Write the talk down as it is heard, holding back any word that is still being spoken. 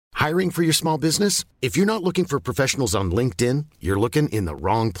Hiring for your small business? If you're not looking for professionals on LinkedIn, you're looking in the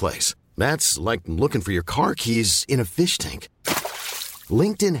wrong place. That's like looking for your car keys in a fish tank.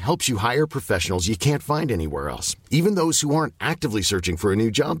 LinkedIn helps you hire professionals you can't find anywhere else, even those who aren't actively searching for a new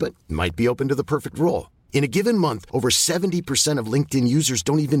job but might be open to the perfect role. In a given month, over 70% of LinkedIn users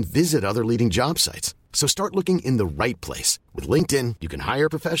don't even visit other leading job sites. So start looking in the right place. With LinkedIn, you can hire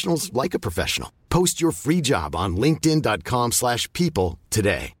professionals like a professional. Post your free job on linkedin.com/people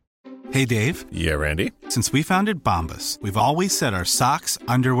today. Hey, Dave. Yeah, Randy. Since we founded Bombas, we've always said our socks,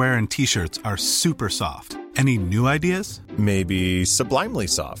 underwear, and T-shirts are super soft. Any new ideas? Maybe sublimely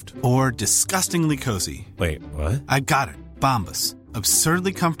soft. Or disgustingly cozy. Wait, what? I got it. Bombas.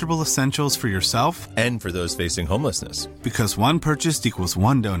 Absurdly comfortable essentials for yourself and for those facing homelessness. Because one purchased equals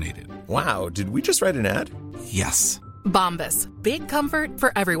one donated. Wow, did we just write an ad? Yes. Bombas. Big comfort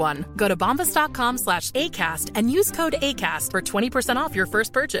for everyone. Go to bombas.com/ACAST and use code ACAST for 20% off your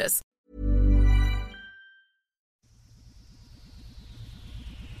first purchase.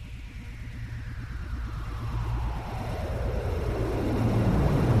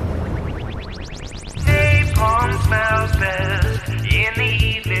 Napalm smells best in the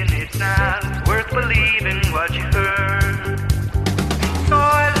evening. It's not worth believing what you heard.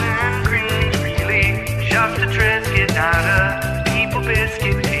 Soylent Green, really just a Triscuit, not a people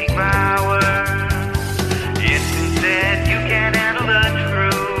biscuit. Take my word. It's been said you can't handle the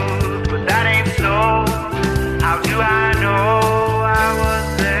truth, but that ain't so. How do I know I was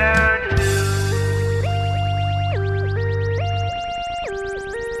there too?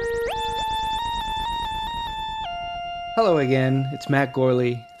 Hello again, it's Matt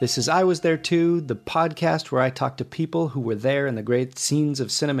Gorley. This is I Was There Too, the podcast where I talk to people who were there in the great scenes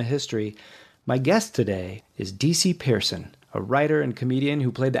of cinema history. My guest today is D.C. Pierson, a writer and comedian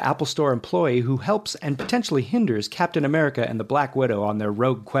who played the Apple Store employee who helps and potentially hinders Captain America and the Black Widow on their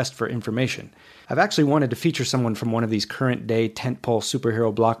rogue quest for information. I've actually wanted to feature someone from one of these current-day tentpole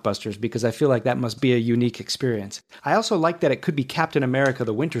superhero blockbusters because I feel like that must be a unique experience. I also like that it could be Captain America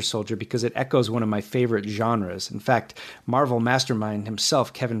the Winter Soldier because it echoes one of my favorite genres. In fact, Marvel mastermind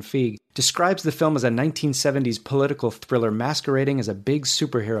himself, Kevin Feige, describes the film as a 1970s political thriller masquerading as a big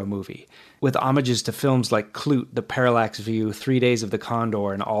superhero movie, with homages to films like Clute, The Parallax View, 3 Days of the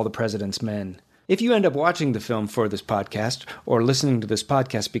Condor, and All the President's Men. If you end up watching the film for this podcast, or listening to this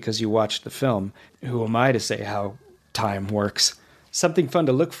podcast because you watched the film, who am I to say how time works? Something fun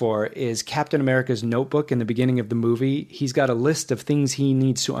to look for is Captain America's notebook in the beginning of the movie. He's got a list of things he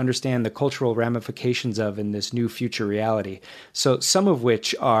needs to understand the cultural ramifications of in this new future reality. So some of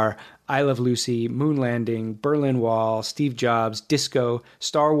which are I Love Lucy, Moon Landing, Berlin Wall, Steve Jobs, Disco,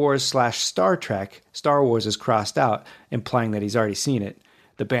 Star Wars/Star Trek. Star Wars is crossed out, implying that he's already seen it.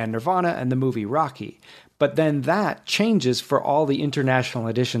 The band Nirvana, and the movie Rocky. But then that changes for all the international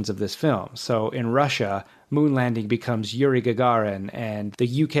editions of this film. So in Russia, Moon Landing becomes Yuri Gagarin, and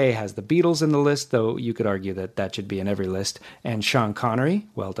the UK has the Beatles in the list, though you could argue that that should be in every list, and Sean Connery,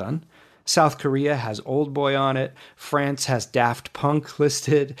 well done. South Korea has Old Boy on it, France has Daft Punk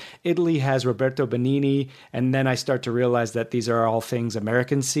listed, Italy has Roberto Benigni, and then I start to realize that these are all things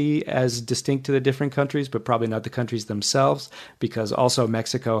Americans see as distinct to the different countries, but probably not the countries themselves, because also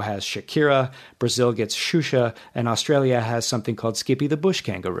Mexico has Shakira, Brazil gets Xuxa, and Australia has something called Skippy the Bush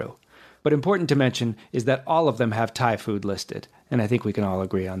Kangaroo. But important to mention is that all of them have Thai food listed, and I think we can all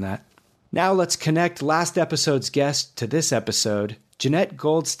agree on that. Now let's connect last episode's guest to this episode, Jeanette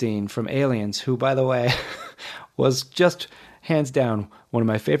Goldstein from Aliens, who, by the way, was just hands down one of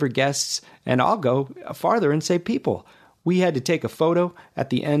my favorite guests, and I'll go farther and say people. We had to take a photo at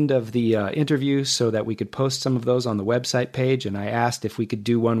the end of the interview so that we could post some of those on the website page, and I asked if we could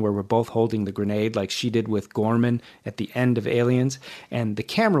do one where we're both holding the grenade like she did with Gorman at the end of Aliens, and the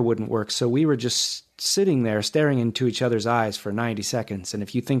camera wouldn't work, so we were just sitting there staring into each other's eyes for 90 seconds, and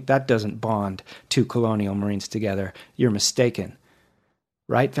if you think that doesn't bond two colonial Marines together, you're mistaken.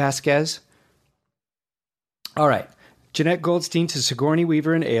 Right, Vasquez? All right. Jeanette Goldstein to Sigourney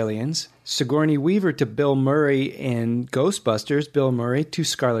Weaver in Aliens, Sigourney Weaver to Bill Murray in Ghostbusters, Bill Murray to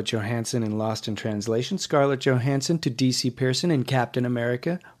Scarlett Johansson in Lost in Translation, Scarlett Johansson to D.C. Pierson in Captain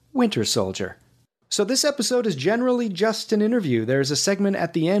America, Winter Soldier. So this episode is generally just an interview. There's a segment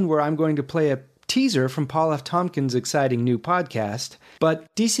at the end where I'm going to play a teaser from Paul F. Tompkins' exciting new podcast, but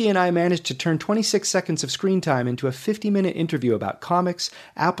DC and I managed to turn 26 seconds of screen time into a 50-minute interview about comics,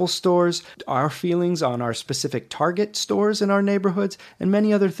 Apple stores, our feelings on our specific Target stores in our neighborhoods, and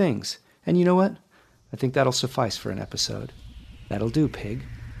many other things. And you know what? I think that'll suffice for an episode. That'll do, pig.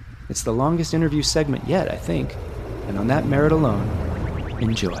 It's the longest interview segment yet, I think. And on that merit alone,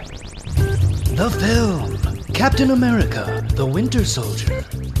 enjoy. The film. Captain America, the Winter Soldier.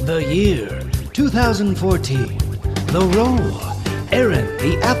 The year, 2014. The role, Aaron,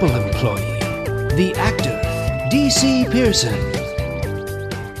 the Apple employee. The actor, D.C. Pierson.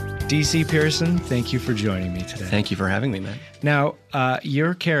 D.C. Pierson, thank you for joining me today. Thank you for having me, man. Now,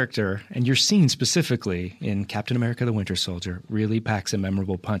 your character and your scene specifically in Captain America the Winter Soldier really packs a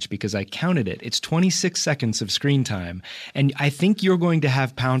memorable punch because I counted it. It's 26 seconds of screen time, and I think you're going to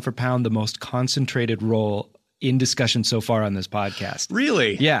have pound for pound the most concentrated role in discussion so far on this podcast.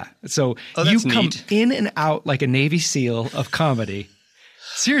 Really? Yeah. So you come in and out like a Navy SEAL of comedy.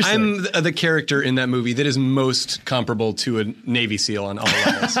 Seriously. I'm the character in that movie that is most comparable to a Navy SEAL on all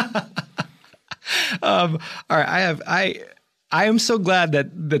levels. All right. I am so glad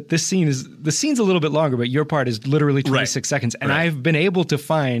that this scene is – the scene's a little bit longer, but your part is literally 26 seconds. And I've been able to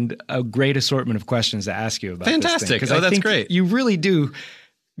find a great assortment of questions to ask you about Fantastic. This That's great. You really do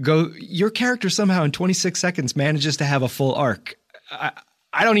go – your character somehow in 26 seconds manages to have a full arc.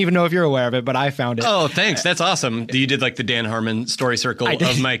 I don't even know if you're aware of it, but I found it. Oh, thanks. That's awesome. You did like the Dan Harmon story circle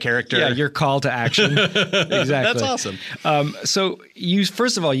of my character. Yeah, your call to action. Exactly. That's awesome. So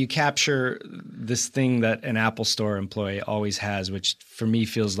first of all, you capture this thing that an Apple Store employee always has, which for me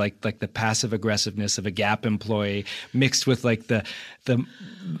feels like the passive aggressiveness of a Gap employee mixed with like the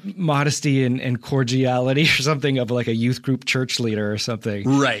modesty and cordiality or something of like a youth group church leader or something.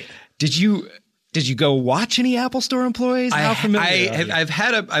 Right. Did you go watch any Apple Store employees? How familiar are you? I've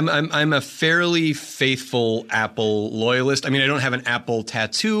had I'm a fairly faithful Apple loyalist. I mean, I don't have an Apple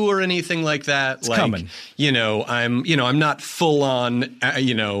tattoo or anything like that. It's coming. I'm not full on,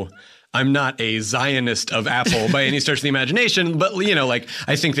 I'm not a Zionist of Apple by any stretch of the imagination, but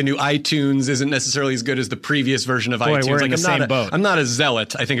I think the new iTunes isn't necessarily as good as the previous version of iTunes. We're in the same boat. I'm not a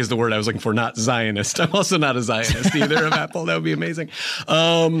zealot, I think is the word I was looking for, not Zionist. I'm also not a Zionist either of Apple. That would be amazing.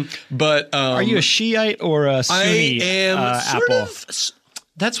 Are you a Shiite or a Sunni? I am Apple?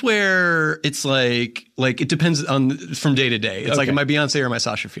 That's where it's like it depends on from day to day. It's like, am I Beyonce or am I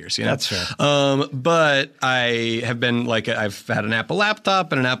Sasha Fierce? That's fair. But I have been I've had an Apple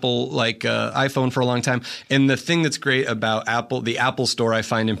laptop and an Apple iPhone for a long time. And the thing that's great about Apple, the Apple Store, I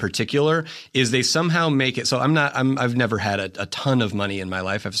find in particular, is they somehow make it so I've never had a ton of money in my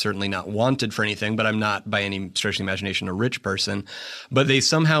life. I've certainly not wanted for anything, but I'm not by any stretch of the imagination a rich person. But they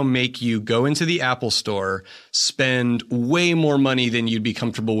somehow make you go into the Apple Store, spend way more money than you'd be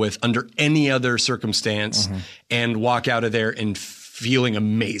comfortable with under any other circumstance, and walk out of there and feeling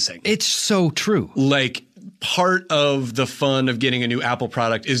amazing. It's so true. Like, part of the fun of getting a new Apple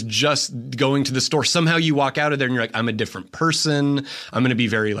product is just going to the store. Somehow you walk out of there and you're like, I'm a different person. I'm going to be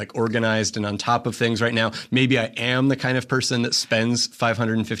very organized and on top of things right now. Maybe I am the kind of person that spends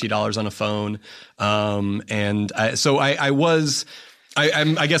 $550 on a phone.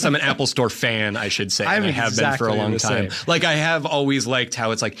 I guess I'm an Apple Store fan, I should say. I have been for a long time. I have always liked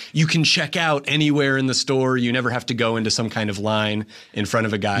how it's you can check out anywhere in the store. You never have to go into some kind of line in front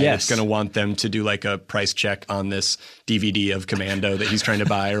of a guy that's going to want them to do a price check on this DVD of Commando that he's trying to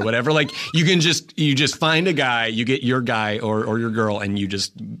buy or whatever. You just find a guy, you get your guy or your girl, and you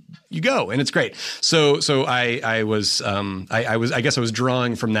go, and it's great. So I guess I was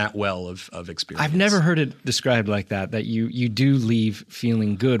drawing from that well of experience. I've never heard it described like that you do leave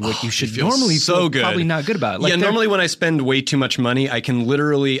feeling good, what you should normally feel good. Probably not good about. Normally when I spend way too much money, I can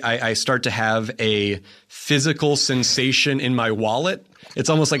literally, I start to have a physical sensation in my wallet. It's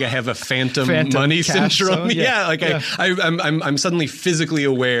almost like I have a phantom money syndrome. I'm suddenly physically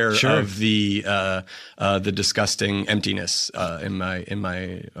aware of the disgusting emptiness in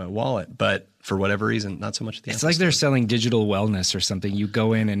my wallet, but for whatever reason, not so much. It's like they're selling digital wellness or something. You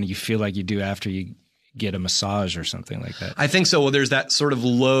go in and you feel like you do after you get a massage or something like that. I think so. Well, there's that sort of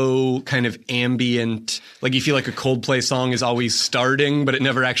low kind of ambient, you feel like a Coldplay song is always starting, but it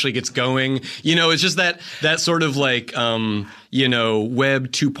never actually gets going. It's just that sort of Web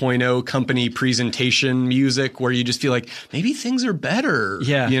 2.0 company presentation music where you just feel like maybe things are better,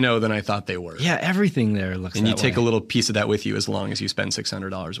 than I thought they were. Yeah, everything there looks and that you take way. a little piece of that with you as long as you spend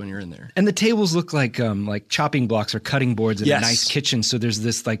 $600 when you're in there. And the tables look like chopping blocks or cutting boards in a nice kitchen. So there's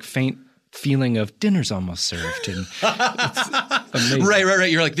this faint feeling of dinner's almost served, and it's amazing.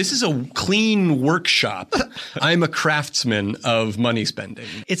 Right. You're like, this is a clean workshop. I'm a craftsman of money spending.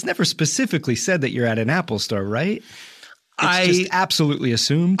 It's never specifically said that you're at an Apple Store, right? It's just absolutely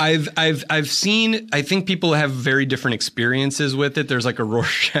assumed. I've seen, I think people have very different experiences with it. There's like a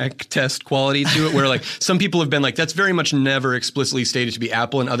Rorschach test quality to it where like some people have been like, that's very much never explicitly stated to be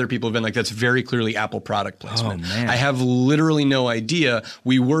Apple. And other people have been like, that's very clearly Apple product placement. Oh, man. I have literally no idea.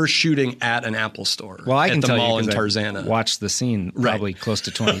 We were shooting at an Apple store. Well, I can at the tell mall you in Tarzana. I watched the scene probably close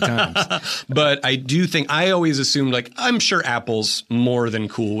to 20 times. But I do think, I always assumed like, I'm sure Apple's more than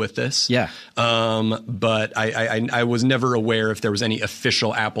cool with this. Yeah. But I was never aware if there was any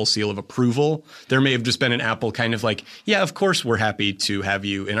official Apple seal of approval. There may have just been an Apple kind of like, yeah, of course we're happy to have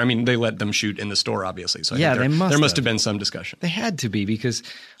you. And I mean, they let them shoot in the store, obviously. So I think there must have been some discussion. They had to be, because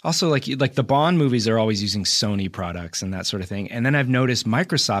also like the Bond movies are always using Sony products and that sort of thing. And then I've noticed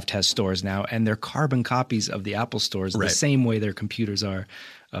Microsoft has stores now, and they're carbon copies of the Apple stores the same way their computers are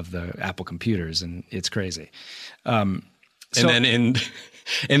of the Apple computers. And it's crazy. And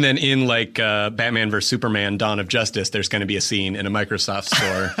then in like Batman vs. Superman, Dawn of Justice, there's going to be a scene in a Microsoft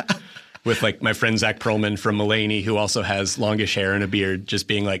store with like my friend Zach Perlman from Mulaney, who also has longish hair and a beard, just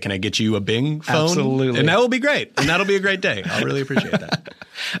being like, can I get you a Bing phone? Absolutely. And that will be great. And that'll be a great day. I'll really appreciate that.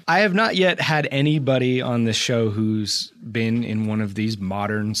 I have not yet had anybody on the show who's been in one of these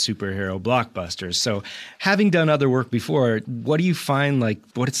modern superhero blockbusters. So having done other work before, what do you find like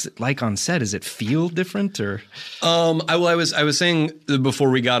what it's like on set? Does it feel different or? I was saying before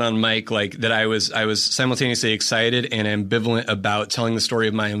we got on mic, like that I was simultaneously excited and ambivalent about telling the story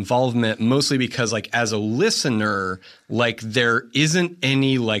of my involvement, mostly because like as a listener, like there isn't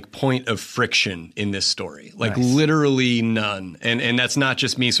any like point of friction in this story, like literally none. And that's not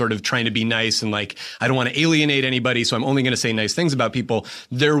just me sort of trying to be nice and like, I don't want to alienate anybody, so I'm only going to say nice things about people.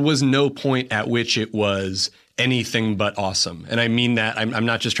 There was no point at which it was anything but awesome. And I mean that I'm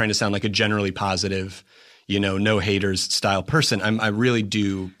not just trying to sound like a generally positive, no haters style person. I really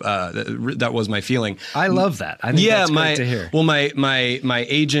do. That was my feeling. I love that. I think that's great to hear. Well, my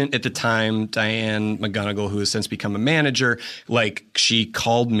agent at the time, Diane McGonigal, who has since become a manager, like she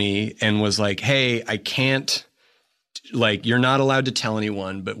called me and was like, hey, I can't. Like, you're not allowed to tell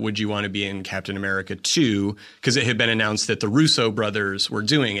anyone, but would you want to be in Captain America 2? Because it had been announced that the Russo brothers were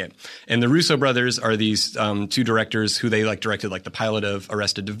doing it. And the Russo brothers are these two directors who they like directed like the pilot of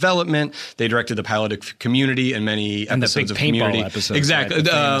Arrested Development. They directed the pilot of Community and many episodes of Community. Episodes, exactly.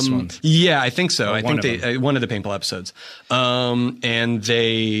 Right? Yeah, I think so. I think they one of the paintball episodes. And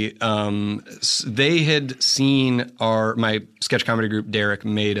they had seen my sketch comedy group, Derek,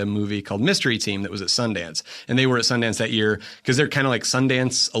 made a movie called Mystery Team that was at Sundance. And they were at Sundance that year because they're kind of like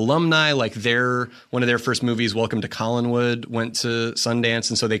Sundance alumni. Like one of their first movies, Welcome to Collinwood, went to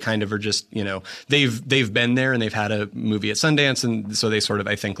Sundance. And so they kind of are just, they've been there and they've had a movie at Sundance. And so they sort of,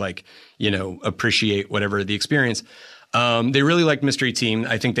 I think like, appreciate whatever the experience. They really liked Mystery Team.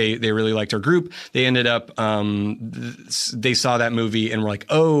 I think they really liked our group. They ended up, they saw that movie and were like,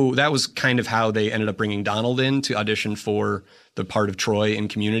 oh, that was kind of how they ended up bringing Donald in to audition for the part of Troy in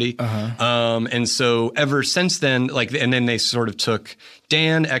Community. And so ever since then, and then they sort of took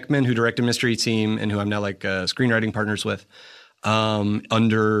Dan Ekman, who directed Mystery Team and who I'm now like screenwriting partners with,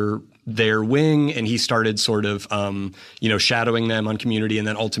 under their wing. And he started sort of, shadowing them on Community and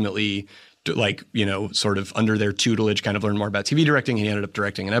then ultimately sort of under their tutelage, kind of learn more about TV directing. He ended up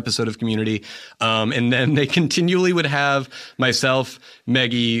directing an episode of Community. And then they continually would have myself,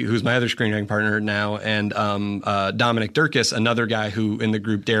 Meggie, who's my other screenwriting partner now, and Dominic Durkis, another guy who in the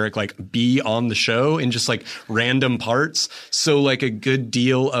group, Derek, like be on the show in just like random parts. So like a good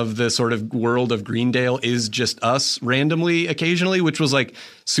deal of the sort of world of Greendale is just us randomly occasionally, which was like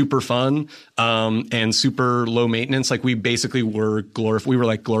super fun and super low maintenance. Like we basically were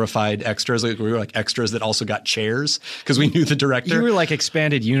like glorified extras. Like we were like extras that also got chairs because we knew the director. You were like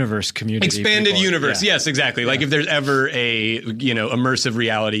expanded universe community. Expanded people. universe. Yeah. Yes, exactly. Yeah. Like if there's ever a, immersive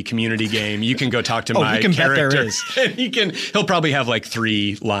reality community game, you can go talk to my you can character. Bet there is. And he'll probably have like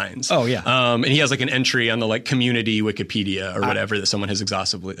 3 lines. Oh yeah. And he has like an entry on the like community Wikipedia or whatever that someone has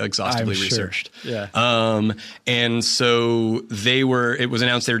exhaustively researched. Sure. Yeah. And so it was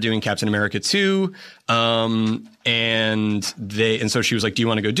announced they were doing Captain America 2. And so she was like, do you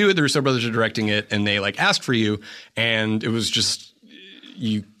want to go do it? The Russo brothers are directing it and they like asked for you. And it was just,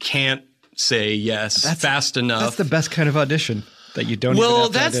 you can't say yes fast enough. That's the best kind of audition. that you don't Well, even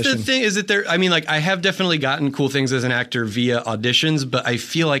have to that's audition? the thing is that I have definitely gotten cool things as an actor via auditions, but I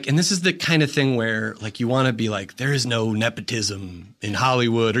feel like, and this is the kind of thing where like you want to be like, there is no nepotism in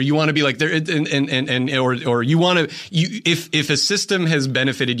Hollywood, or you want to be like there, or you want to, if a system has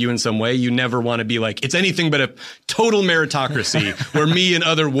benefited you in some way, you never want to be like, it's anything but a total meritocracy where me and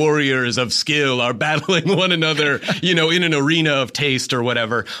other warriors of skill are battling one another, in an arena of taste or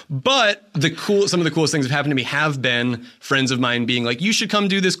whatever. But some of the coolest things that have happened to me have been friends of mine being like, you should come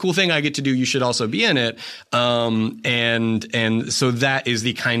do this cool thing I get to do. You should also be in it. And so that is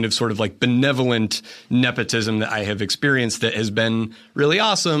the kind of sort of like benevolent nepotism that I have experienced that has been really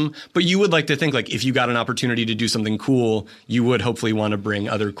awesome. But you would like to think like if you got an opportunity to do something cool, you would hopefully want to bring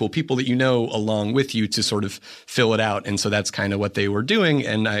other cool people that you know along with you to sort of fill it out. And so that's kind of what they were doing.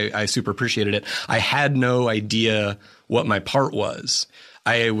 And I super appreciated it. I had no idea what my part was.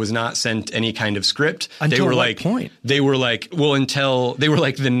 I was not sent any kind of script. Until what like, point? They were like,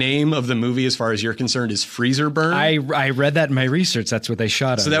 the name of the movie, as far as you're concerned, is Freezer Burn. I read that in my research. That's what they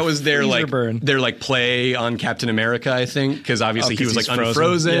shot on. So that was their Freezer like play on Captain America, I think, because obviously he was like frozen.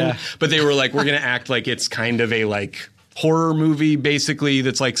 unfrozen. Yeah. But they were like, we're going to act like it's kind of a like horror movie, basically,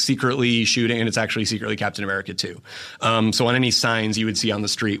 that's like secretly shooting, and it's actually secretly Captain America too. So on any signs you would see on the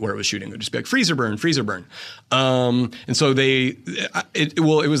street where it was shooting, it would just be like Freezer Burn, Freezer Burn. And so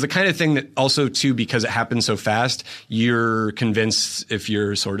it was the kind of thing that also too, because it happened so fast, you're convinced, if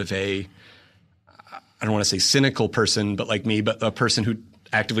you're sort of I don't want to say cynical person, but like me, but a person who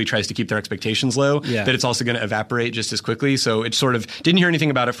actively tries to keep their expectations low, that it's also going to evaporate just as quickly. So it sort of didn't hear anything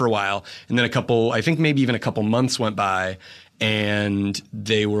about it for a while. And then I think maybe even a couple months went by, and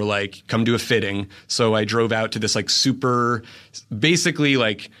they were like, come do a fitting. So I drove out to this like basically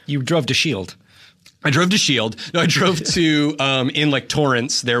like... You drove to S.H.I.E.L.D. I drove to S.H.I.E.L.D. No, I drove to, in like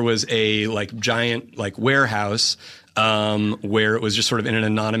Torrance, there was a like giant like warehouse where it was just sort of in an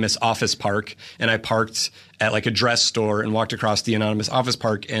anonymous office park. And I parked at like a dress store and walked across the anonymous office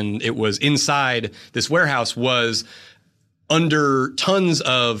park. And it was inside this warehouse was under tons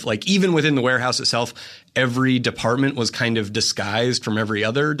of like, even within the warehouse itself, every department was kind of disguised from every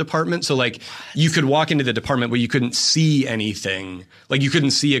other department. So like you could walk into the department, but you couldn't see anything. Like you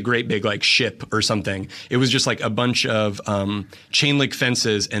couldn't see a great big like ship or something. It was just like a bunch of chain link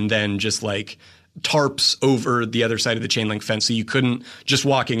fences and then just like tarps over the other side of the chain link fence, so you couldn't just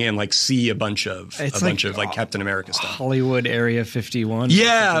walking in like see a bunch of like Captain America stuff. Hollywood Area 51.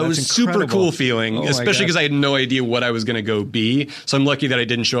 Yeah, it was incredible. Super cool feeling, especially because I had no idea what I was going to go be. So I'm lucky that I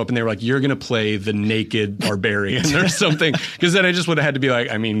didn't show up and they were like, "You're going to play the naked barbarian or something," because then I just would have had to be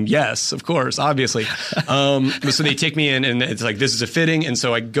like, I mean, yes, of course, obviously. So they take me in and it's like, this is a fitting, and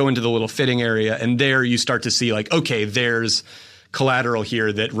so I go into the little fitting area, and there you start to see like, okay, there's collateral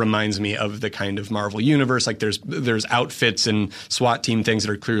here that reminds me of the kind of Marvel universe. Like there's outfits and SWAT team things that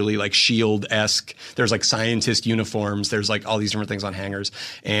are clearly like S.H.I.E.L.D.-esque. There's like scientist uniforms. There's like all these different things on hangers.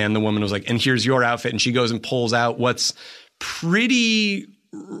 And the woman was like, and here's your outfit. And she goes and pulls out what's pretty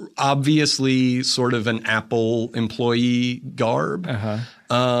obviously sort of an Apple employee garb.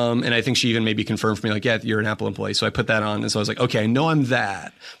 And I think she even maybe confirmed for me, like, yeah, you're an Apple employee. So I put that on. And so I was like, okay, I know I'm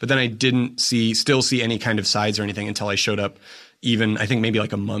that. But then I didn't still see any kind of sides or anything until I showed up even, I think maybe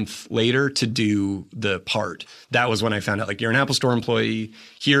like a month later to do the part. That was when I found out, like, you're an Apple Store employee.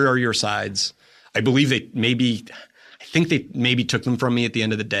 Here are your sides. I believe they maybe took them from me at the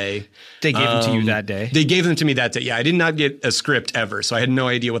end of the day. They gave them to you that day? They gave them to me that day. Yeah, I did not get a script ever, so I had no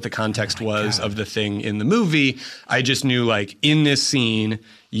idea what the context was of the thing in the movie. I just knew, like, in this scene,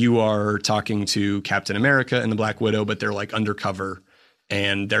 you are talking to Captain America and the Black Widow, but they're, like, undercover,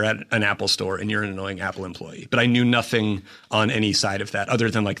 and they're at an Apple store, and you're an annoying Apple employee. But I knew nothing on any side of that other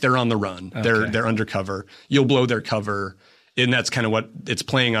than, like, they're on the run. Okay. They're undercover. You'll blow their cover, and that's kind of what it's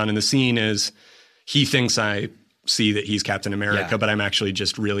playing on in the scene is he thinks I see that he's Captain America, but I'm actually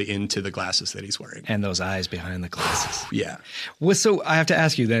just really into the glasses that he's wearing. And those eyes behind the glasses. Yeah. Well, so I have to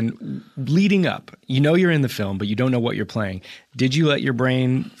ask you then, leading up, you know you're in the film, but you don't know what you're playing. Did you let your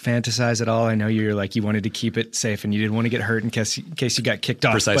brain fantasize at all? I know you're like, you wanted to keep it safe and you didn't want to get hurt in case you got kicked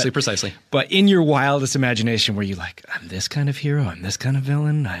off. Precisely. But in your wildest imagination, were you like, I'm this kind of hero, I'm this kind of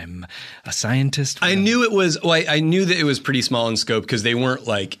villain, I'm a scientist? I knew it was, I knew that it was pretty small in scope because they weren't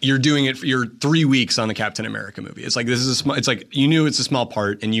like, you're doing it, you're 3 weeks on the Captain America movie. It's like, this is it's like, you knew it's a small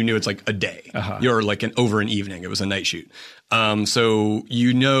part and you knew it's like a day. You're like over an evening. It was a night shoot. So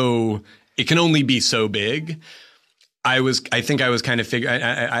you know it can only be so big. I think I was kind of figuring.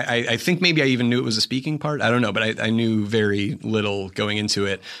 I think maybe I even knew it was a speaking part. I don't know, but I knew very little going into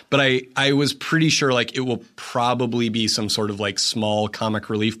it. But I was pretty sure like it will probably be some sort of like small comic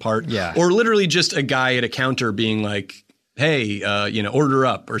relief part, or literally just a guy at a counter being like, hey, order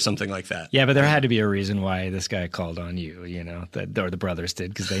up or something like that. Yeah, but there had to be a reason why this guy called on you, or the brothers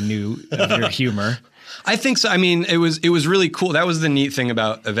did, because they knew of your humor. I think so. I mean, it was really cool. That was the neat thing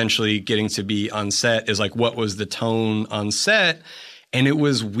about eventually getting to be on set is like, what was the tone on set? And it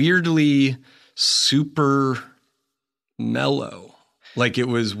was weirdly super mellow. Like it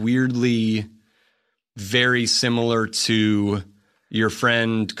was weirdly very similar to your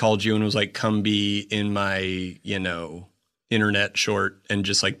friend called you and was like, come be in my, internet short and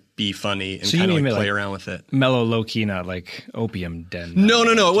just like be funny and kind of like play around with it. Mellow, low key, not like Opium Den. No.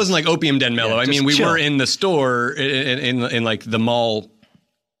 It wasn't like Opium Den mellow. Yeah, I mean, we chill. were in the store in like the mall,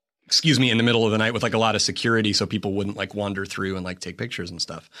 in the middle of the night with like a lot of security so people wouldn't like wander through and like take pictures and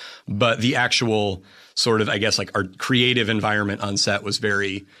stuff. But the actual sort of, I guess, like our creative environment on set was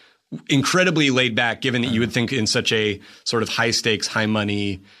very incredibly laid back, given that you would think in such a sort of high stakes, high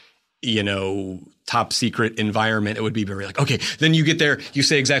money, top secret environment, it would be very like, okay, then you get there, you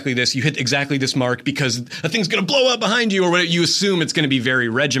say exactly this, you hit exactly this mark because a thing's going to blow up behind you or whatever. You assume it's going to be very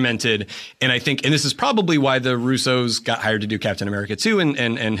regimented. And I think, and this is probably why the Russos got hired to do Captain America 2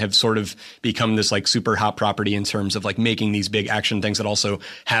 and have sort of become this like super hot property in terms of like making these big action things that also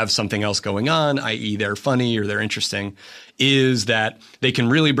have something else going on, i.e. they're funny or they're interesting, is that they can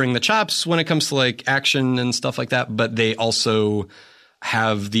really bring the chops when it comes to like action and stuff like that. But they also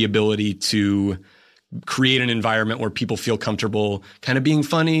have the ability to create an environment where people feel comfortable kind of being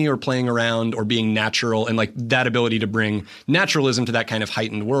funny or playing around or being natural. And like that ability to bring naturalism to that kind of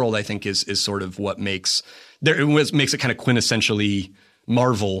heightened world, I think is sort of what makes it kind of quintessentially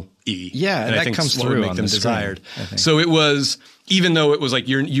Marvel-y. Yeah, and I that think comes what through would make on them the desired. screen, So it was, even though it was like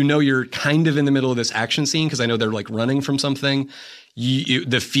you're kind of in the middle of this action scene because I know they're like running from something.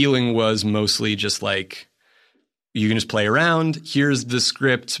 The feeling was mostly just like, you can just play around. Here's the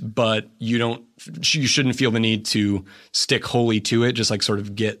script, but you shouldn't feel the need to stick wholly to it. Just like sort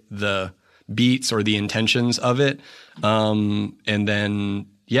of get beats or the intentions of it. And then,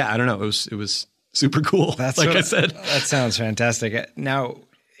 yeah, I don't know. It was super cool. That's like I said. That sounds fantastic. Now,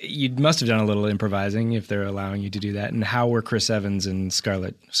 you must have done a little improvising if they're allowing you to do that. And how were Chris Evans and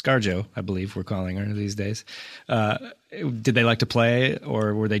Scarjo, I believe we're calling her these days. Did they like to play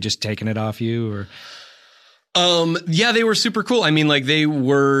or were they just taking it off you or? Yeah, they were super cool. I mean, like they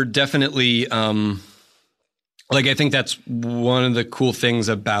were definitely, like I think that's one of the cool things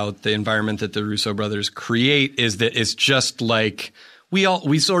about the environment that the Russo brothers create is that it's just like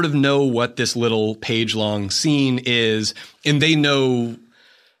we sort of know what this little page-long scene is, and they know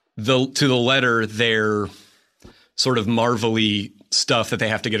to the letter their sort of Marvel-y stuff that they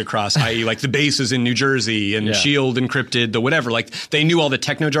have to get across, i.e. like the base is in New Jersey and S.H.I.E.L.D. encrypted, the whatever. Like they knew all the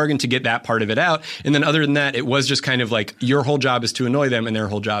techno jargon to get that part of it out. And then other than that, it was just kind of like your whole job is to annoy them and their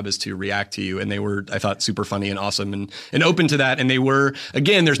whole job is to react to you. And they were, I thought, super funny and awesome and open to that. And they were,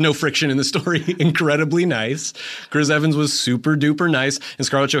 again, there's no friction in the story, incredibly nice. Chris Evans was super duper nice. And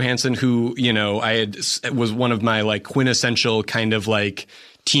Scarlett Johansson, who, was one of my like quintessential kind of like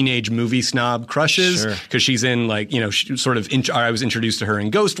teenage movie snob crushes because she's in like, I was introduced to her in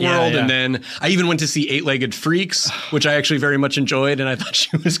Ghost World. And then I even went to see 8-Legged Freaks, which I actually very much enjoyed. And I thought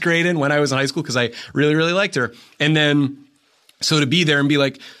she was great in when I was in high school because I really, really liked her. And then so to be there and be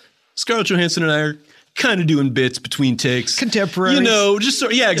like, Scarlett Johansson and I are kind of doing bits between takes. Contemporary.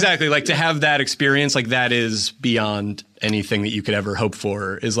 Exactly. Like to have that experience, like that is beyond anything that you could ever hope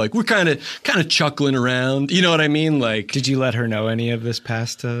for. Is like we're kind of chuckling around. You know what I mean? Like, did you let her know any of this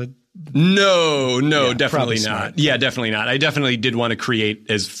past? No, definitely not. Smart. Yeah, definitely not. I definitely did want to create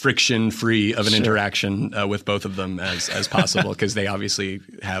as friction free of an interaction with both of them as possible because they obviously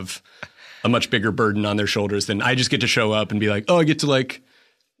have a much bigger burden on their shoulders than I just get to show up and be like, oh, I get to like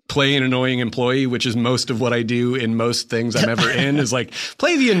play an annoying employee, which is most of what I do in most things I'm ever in, is like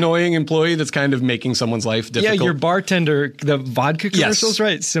play the annoying employee that's kind of making someone's life difficult. Yeah, your bartender, the vodka commercials,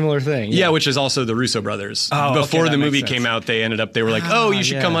 right? Similar thing. Yeah, which is also the Russo brothers. Before the movie came out, they were like, oh, you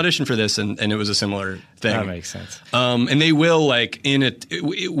should come audition for this. And it was a similar thing. That makes sense. And they will like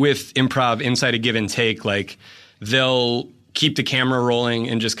with improv inside a give and take, like they'll keep the camera rolling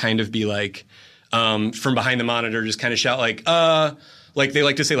and just kind of be like, from behind the monitor, just kind of shout like they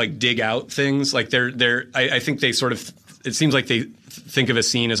like to say like dig out things. Like I think they sort of, it seems like they think of a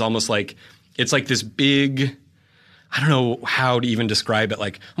scene as almost like, it's like this big, I don't know how to even describe it,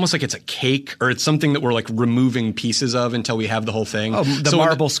 like almost like it's a cake or it's something that we're like removing pieces of until we have the whole thing. Oh, the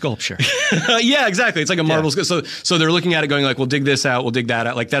marble sculpture. Yeah, exactly. It's like a marble sculpture. So they're looking at it going like, we'll dig this out, we'll dig that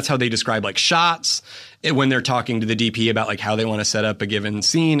out. Like that's how they describe like shots when they're talking to the DP about like how they want to set up a given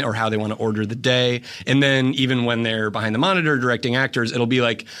scene or how they want to order the day. And then even when they're behind the monitor directing actors, it'll be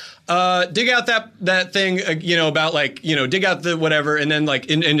like, dig out that thing, about like, dig out the whatever. And then like,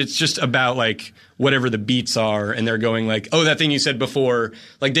 and it's just about like whatever the beats are. And they're going like, oh, that thing you said before,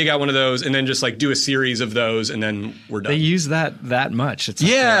 like dig out one of those and then just like do a series of those and then we're done. They use that much. It's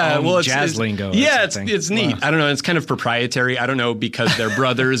like it's jazz lingo. Yeah, it's neat. Wow. I don't know. It's kind of proprietary. I don't know because they're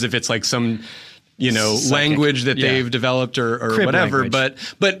brothers, if it's like some, language that they've developed or whatever.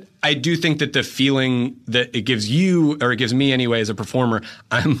 Language. But I do think that the feeling that it gives you, or it gives me anyway as a performer,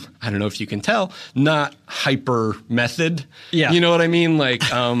 I don't know if you can tell, not hyper method. Yeah. You know what I mean? Like,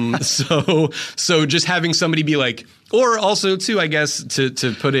 so just having somebody be like, or also too, I guess,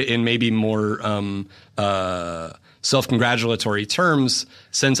 to put it in maybe more self-congratulatory terms,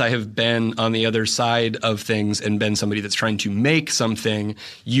 since I have been on the other side of things and been somebody that's trying to make something,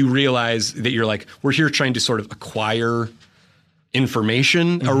 you realize that you're like, we're here trying to sort of acquire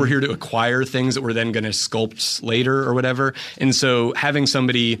information, or we're here to acquire things that we're then going to sculpt later or whatever. And so having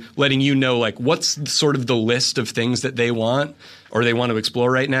somebody letting you know, like, what's sort of the list of things that they want or they want to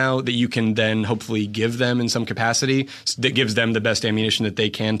explore right now that you can then hopefully give them in some capacity that gives them the best ammunition that they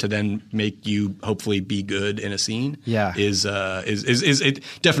can to then make you hopefully be good in a scene. Yeah. Is it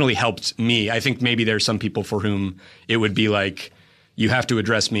definitely helped me. I think maybe there's some people for whom it would be like, you have to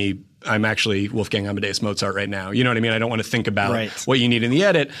address me. I'm actually Wolfgang Amadeus Mozart right now. You know what I mean? I don't want to think about what you need in the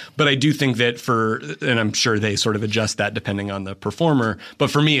edit, but I do think that and I'm sure they sort of adjust that depending on the performer. But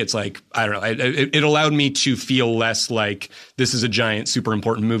for me, it's like, I don't know, it allowed me to feel less like this is a giant, super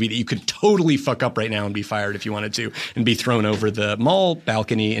important movie that you could totally fuck up right now and be fired if you wanted to and be thrown over the mall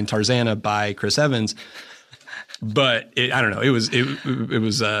balcony in Tarzana by Chris Evans. But I don't know,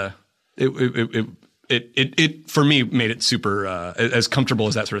 it for me made it super as comfortable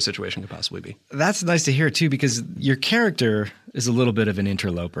as that sort of situation could possibly be. That's nice to hear too, because your character is a little bit of an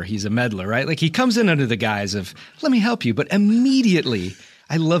interloper. He's a meddler, right? Like he comes in under the guise of, let me help you. But immediately,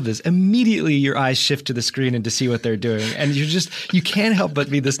 I love this, immediately your eyes shift to the screen and to see what they're doing. And you can't help but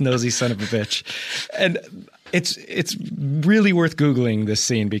be this nosy son of a bitch. And it's really worth Googling this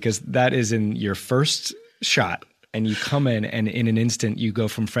scene because that is in your first shot. And you come in and in an instant you go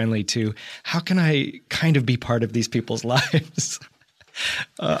from friendly to how can I kind of be part of these people's lives?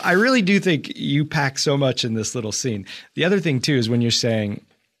 I really do think you pack so much in this little scene. The other thing too is when you're saying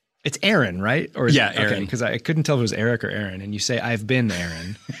it's Aaron, right? Or Aaron. Okay, because I couldn't tell if it was Eric or Aaron. And you say, I've been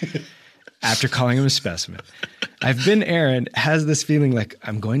Aaron after calling him a specimen. I've been Aaron has this feeling like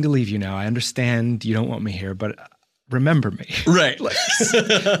I'm going to leave you now. I understand you don't want me here, but remember me. Right. Like,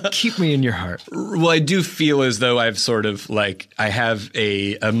 keep me in your heart. Well, I do feel as though I've sort of like I have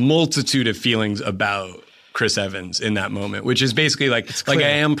a multitude of feelings about Chris Evans in that moment, which is basically like I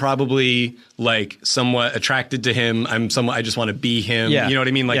am probably like somewhat attracted to him. I just want to be him. Yeah. You know what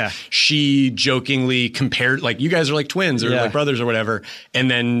I mean? Like she jokingly compared, like you guys are like twins or like brothers or whatever. And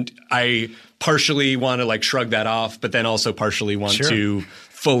then I partially want to like shrug that off, but then also partially want to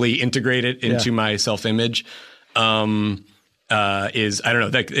fully integrate it into my self-image. Is I don't know,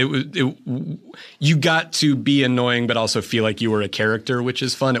 like you got to be annoying but also feel like you were a character, which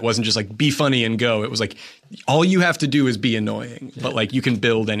is fun. It wasn't just like be funny and go. It was like all you have to do is be annoying, but like you can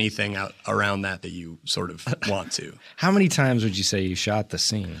build anything out around that you sort of want to. How many times would you say you shot the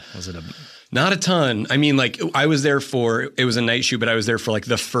scene? Was it Not a ton. I mean, like it was a night shoot, but I was there for like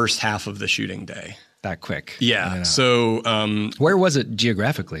the first half of the shooting day. That quick. Yeah. So where was it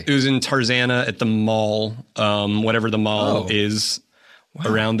geographically? It was in Tarzana at the mall, whatever the mall is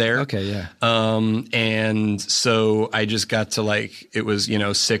around there. Okay, yeah. And so I just got to like, it was,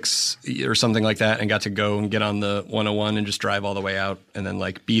 6 or something like that and got to go and get on the 101 and just drive all the way out and then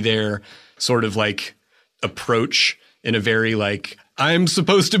like be there, sort of like approach in a very like, I'm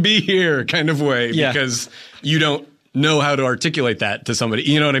supposed to be here kind of way because you don't know how to articulate that to somebody.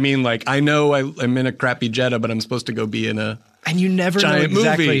 You know what I mean? Like, I know I'm in a crappy Jetta, but I'm supposed to go be in a And you never know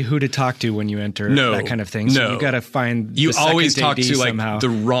exactly movie. Who to talk to when you enter that kind of thing. So you got to find you the always talk AD to somehow. Like the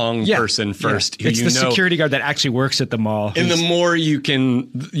wrong person first. Yeah. It's the security guard that actually works at the mall. And the more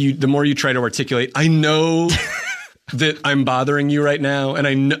the more you try to articulate, I know that I'm bothering you right now, and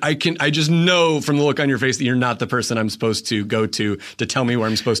I just know from the look on your face that you're not the person I'm supposed to go to tell me where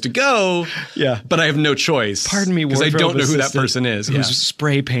I'm supposed to go. Yeah, but I have no choice. Pardon me, because I don't know who that person is. Who's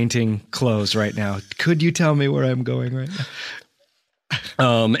spray painting clothes right now? Could you tell me where I'm going right now?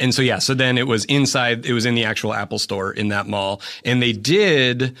 And so, so then it was in the actual Apple store in that mall. And they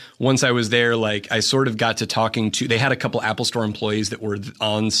did, once I was there, like I sort of got to talking to, they had a couple Apple store employees that were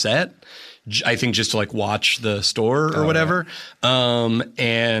on set, I think just to like watch the store or whatever. Yeah.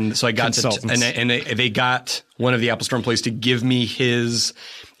 And so I got to, and they got one of the Apple store employees to give me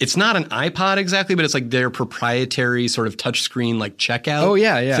it's not an iPod exactly, but it's like their proprietary sort of touchscreen like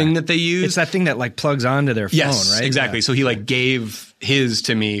checkout thing that they use. It's that thing that like plugs onto their phone, right? Exactly. Yeah. So he like gave his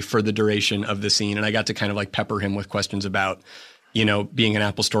to me for the duration of the scene, and I got to kind of like pepper him with questions about, being an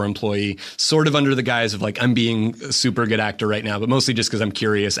Apple store employee, sort of under the guise of like, I'm being a super good actor right now, but mostly just because I'm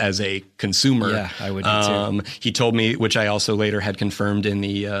curious as a consumer. Yeah, I would too. He told me, which I also later had confirmed in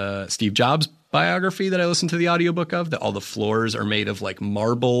the Steve Jobs biography that I listened to the audiobook of, that all the floors are made of like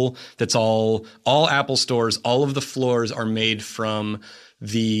marble. That's all Apple stores. All of the floors are made from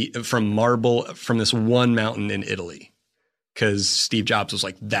marble from this one mountain in Italy. Because Steve Jobs was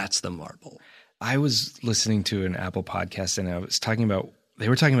like, that's the marble. I was listening to an Apple podcast and they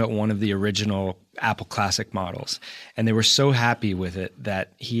were talking about one of the original Apple Classic models. And they were so happy with it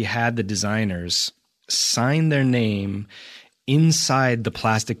that he had the designers sign their name inside the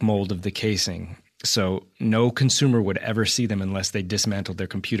plastic mold of the casing. So no consumer would ever see them unless they dismantled their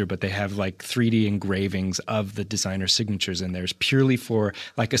computer, but they have like 3D engravings of the designer signatures in there, purely for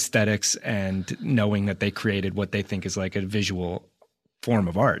like aesthetics and knowing that they created what they think is like a visual form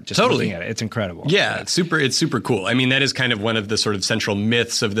of art. Just looking at it, it's incredible. Yeah, it's super cool. I mean, that is kind of one of the sort of central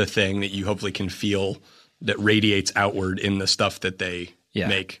myths of the thing that you hopefully can feel that radiates outward in the stuff that they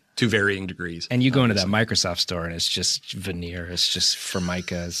make to varying degrees. And you go into that Microsoft store and it's just veneer. It's just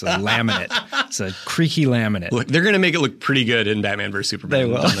Formica. It's a laminate. It's a creaky laminate. Look, they're going to make it look pretty good in Batman vs. Superman. They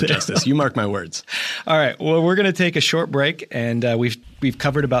will. Dawn of Justice. You mark my words. All right. Well, we're going to take a short break, and we've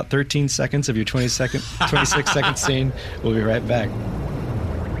covered about 13 seconds of your 26-second scene. We'll be right back.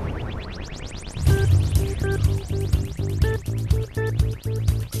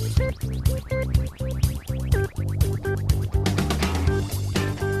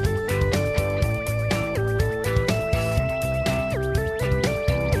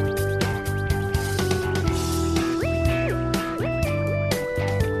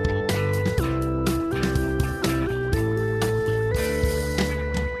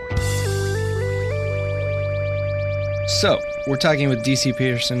 So, we're talking with DC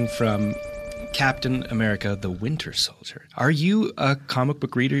Pierson from Captain America, the Winter Soldier. Are you a comic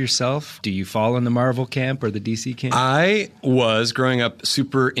book reader yourself? Do you fall in the Marvel camp or the DC camp? I was, growing up,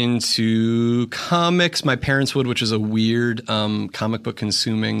 super into comics. My parents would, which is a weird comic book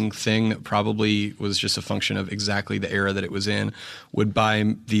consuming thing that probably was just a function of exactly the era that it was in, would buy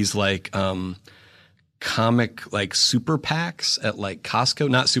these like comic like super PACs at like Costco,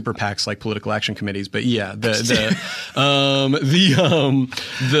 not super PACs like political action committees, but so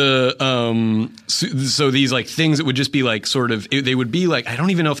these like things that would just be like sort of, they would be like, I don't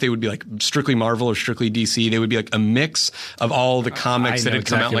even know if they would be like strictly Marvel or strictly DC. They would be like a mix of all the comics that had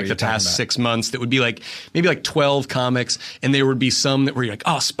come out like the past 6 months. That would be like maybe like 12 comics, and there would be some that were like,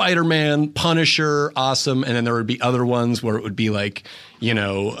 oh, Spider-Man, Punisher, awesome, and then there would be other ones where it would be like,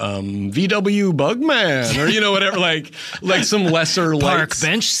 VW Bugman, or, whatever, like some lesser Park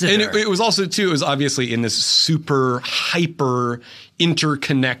bench sitter. And it was also, too, it was obviously in this super hyper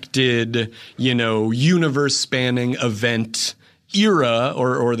interconnected, universe spanning event era,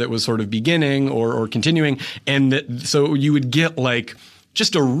 or that was sort of beginning or continuing. And so you would get like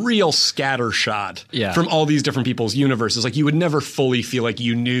just a real scatter shot from all these different people's universes. Like you would never fully feel like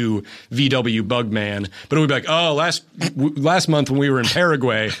you knew VW Bugman, but it would be like, oh, last month when we were in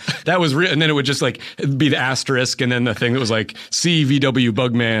Paraguay, that was real. And then it would just like be the asterisk and then the thing that was like, see VW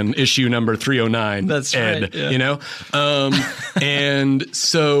Bugman issue number 309. That's Ed, right. Yeah. And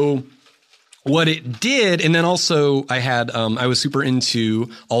so what it did, and then also I had, I was super into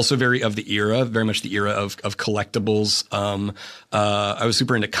also very much the era of collectibles. I was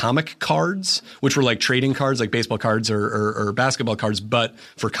super into comic cards, which were like trading cards, like baseball cards or basketball cards, but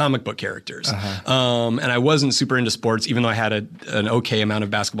for comic book characters. And I wasn't super into sports, even though I had an okay amount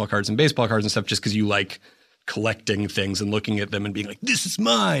of basketball cards and baseball cards and stuff, just because you like collecting things and looking at them and being like, this is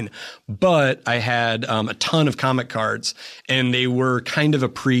mine. But I had a ton of comic cards, and they were kind of a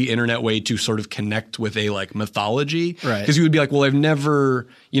pre-internet way to sort of connect with a like mythology. Right. Because you would be like, well, I've never,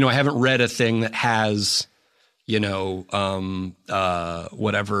 I haven't read a thing that has,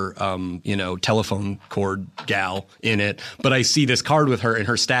 telephone cord gal in it, but I see this card with her and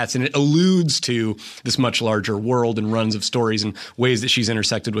her stats, and it alludes to this much larger world and runs of stories and ways that she's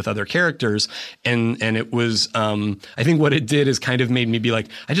intersected with other characters. And it was, I think what it did is kind of made me be like,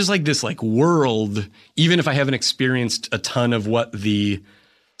 I just like this like world, even if I haven't experienced a ton of what the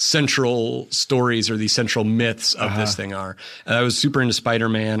central stories or the central myths of this thing are. I was super into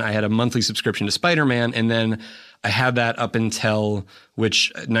Spider-Man. I had a monthly subscription to Spider-Man, and then I had that up until,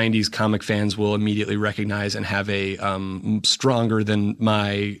 which 90s comic fans will immediately recognize and have a stronger than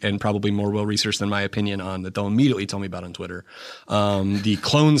my, and probably more well-researched than my opinion on, that they'll immediately tell me about on Twitter, the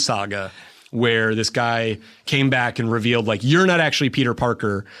Clone Saga, where this guy came back and revealed, like, you're not actually Peter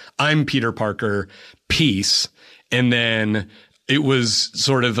Parker, I'm Peter Parker, peace. And then it was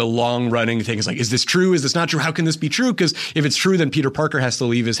sort of a long-running thing. It's like, is this true? Is this not true? How can this be true? Because if it's true, then Peter Parker has to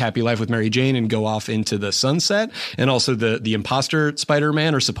leave his happy life with Mary Jane and go off into the sunset. And also the imposter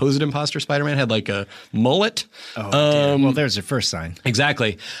Spider-Man, or supposed imposter Spider-Man, had like a mullet. Oh, well, there's your first sign.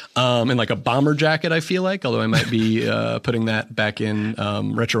 Exactly. And like a bomber jacket, I feel like, although I might be putting that back in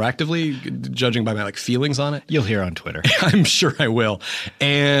retroactively, judging by my like feelings on it. You'll hear on Twitter. I'm sure I will.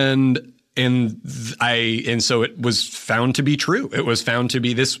 And so it was found to be true. It was found to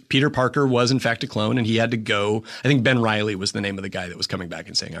be this Peter Parker was in fact a clone, and he had to go. I think Ben Reilly was the name of the guy that was coming back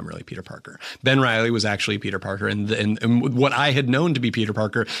and saying, I'm really Peter Parker. Ben Reilly was actually Peter Parker. And what I had known to be Peter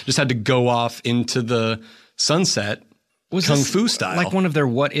Parker just had to go off into the sunset. Was Kung Fu style. Like one of their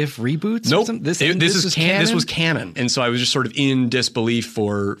What If reboots? Nope. This was canon? This was canon. And so I was just sort of in disbelief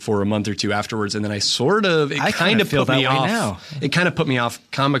for a month or two afterwards. And then I kind of put me off. Now. It kind of put me off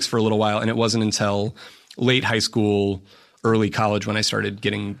comics for a little while. And it wasn't until late high school, early college when I started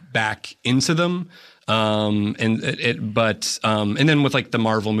getting back into them. And then with like the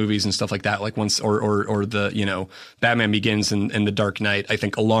Marvel movies and stuff like that, like once or the, Batman Begins and The Dark Knight, I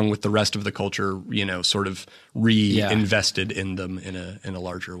think along with the rest of the culture, sort of reinvested in them in a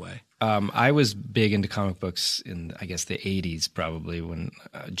larger way. I was big into comic books in, I guess, the 80s, probably when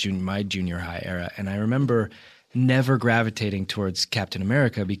my junior high era. And I remember never gravitating towards Captain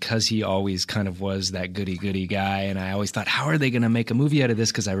America because he always kind of was that goody-goody guy. And I always thought, how are they going to make a movie out of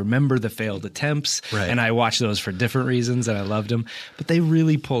this? Because I remember the failed attempts. Right. And I watched those for different reasons, and I loved them. But they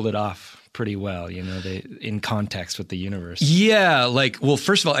really pulled it off pretty well, they in context with the universe. Yeah,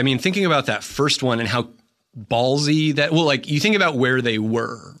 first of all, I mean, thinking about that first one and how ballsy that, you think about where they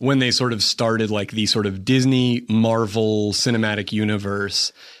were when they sort of started like the sort of Disney Marvel cinematic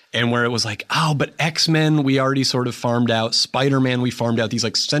universe, and where it was like, oh, but X-Men we already sort of farmed out, Spider-Man we farmed out, these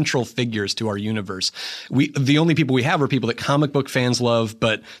like central figures to our universe. The only people we have are people that comic book fans love,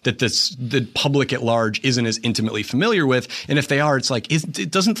 but that the public at large isn't as intimately familiar with. And if they are, it's like,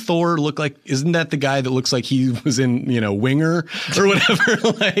 doesn't Thor look like, isn't that the guy that looks like he was in, Winger or whatever?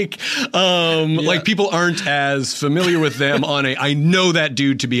 Like people aren't as familiar with them on I know that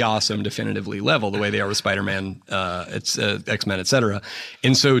dude to be awesome definitively level, the way they are with Spider-Man, X-Men, etc.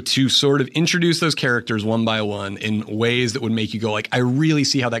 And so to sort of introduce those characters one by one in ways that would make you go like, I really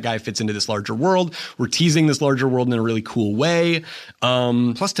see how that guy fits into this larger world. We're teasing this larger world in a really cool way.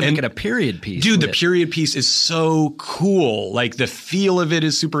 Plus to make it a period piece. Dude, the period piece is so cool. Like the feel of it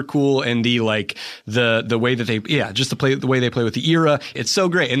is super cool. And the way that the way they play with the era. It's so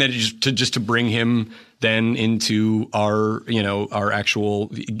great. And then just to bring him then into our actual,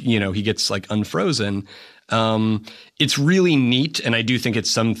 he gets like unfrozen. It's really neat, and I do think it's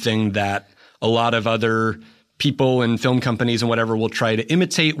something that a lot of other people and film companies and whatever will try to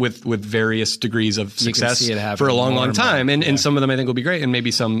imitate with various degrees of success for a long, long time. And some of them I think will be great, and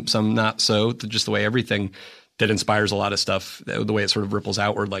maybe some not so, just the way everything that inspires a lot of stuff, the way it sort of ripples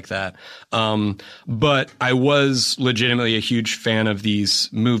outward like that. But I was legitimately a huge fan of these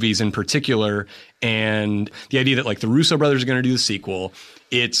movies in particular, and the idea that like the Russo brothers are going to do the sequel,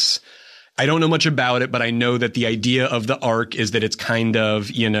 I don't know much about it, but I know that the idea of the arc is that it's kind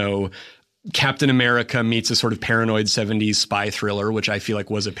of, Captain America meets a sort of paranoid 70s spy thriller, which I feel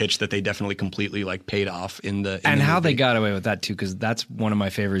like was a pitch that they definitely completely like paid off in the how movie. They got away with that too, because that's one of my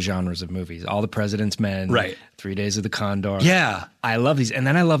favorite genres of movies. All the President's Men, right? 3 Days of the Condor. Yeah, I love these, and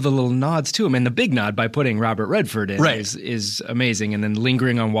then I love the little nods to them. And the big nod by putting Robert Redford in is amazing, and then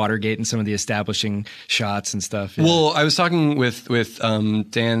lingering on Watergate and some of the establishing shots and stuff. Yeah. Well, I was talking with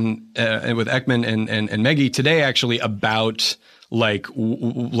Dan and with Ekman and Meggie today actually about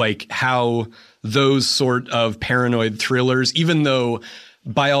like how those sort of paranoid thrillers, even though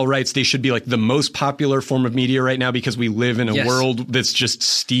by all rights, they should be like the most popular form of media right now because we live in a world that's just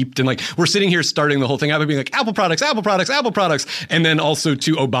steeped in like, we're sitting here starting the whole thing out by being like Apple products, Apple products, Apple products. And then also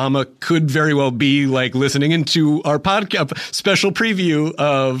to Obama could very well be like listening into our podcast special preview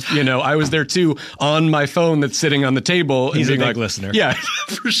of, I was there too on my phone that's sitting on the table. He's and a big like, listener. Yeah,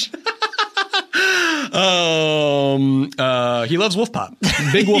 for sure. He loves Wolf Pop.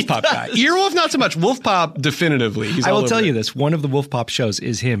 Big Wolf Pop guy. Earwolf, not so much. Wolf Pop, definitively. I will tell you this. One of the Wolf Pop shows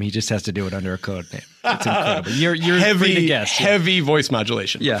is him. He just has to do it under a code name. It's incredible. You're free to guess. Heavy voice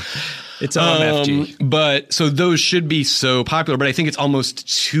modulation. Yeah. It's OMFG. But so those should be so popular, but I think it's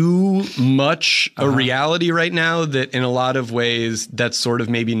almost too much a reality right now that in a lot of ways that's sort of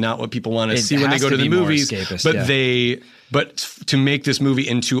maybe not what people want to see when they go to the movies. But to make this movie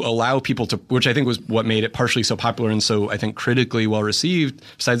and to allow people to, which I think was what made it partially so popular and so I think critically well received,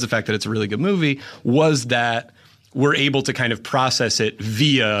 besides the fact that it's a really good movie, was that we're able to kind of process it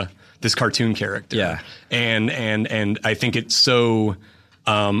via this cartoon character. Yeah. And I think it's so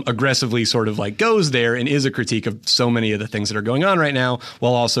aggressively sort of like goes there and is a critique of so many of the things that are going on right now,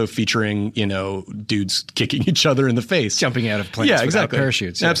 while also featuring, dudes kicking each other in the face. Jumping out of planes without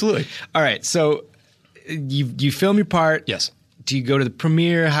parachutes. Yeah. Absolutely. All right. So you film your part. Yes. Do you go to the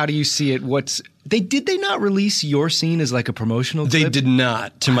premiere? How do you see it? Did they not release your scene as like a promotional clip? They did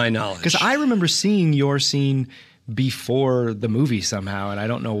not, to my knowledge. Because I remember seeing your scene before the movie somehow, and I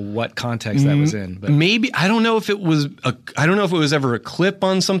don't know what context that was in. But maybe I don't know if it was ever a clip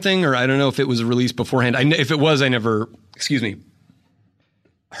on something, or I don't know if it was released beforehand. If it was, I never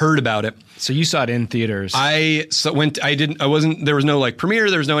heard about it. So you saw it in theaters. There was no like premiere.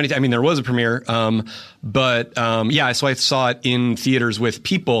 There was no anything. I mean, there was a premiere. So I saw it in theaters with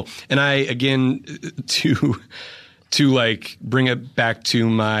people. And I, again, to like bring it back to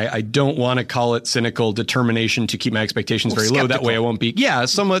my, I don't want to call it cynical determination to keep my expectations very low. That way I won't be,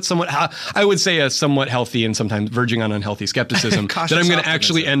 somewhat, I would say a somewhat healthy and sometimes verging on unhealthy skepticism that I'm going to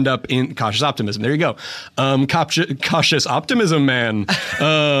actually end up in cautious optimism. There you go. Cautious optimism, man.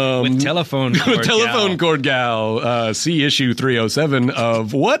 With telephone cord gal. See issue 307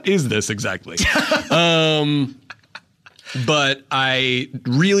 of what is this exactly? But I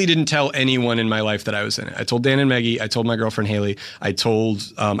really didn't tell anyone in my life that I was in it. I told Dan and Maggie. I told my girlfriend Haley. I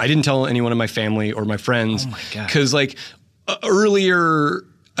didn't tell anyone in my family or my friends. Oh my God. Because earlier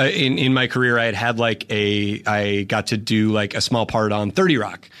in my career, I got to do like a small part on 30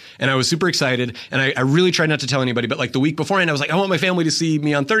 Rock. And I was super excited. And I really tried not to tell anybody. But like the week beforehand, I was like, I want my family to see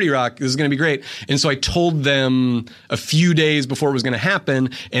me on 30 Rock. This is going to be great. And so I told them a few days before it was going to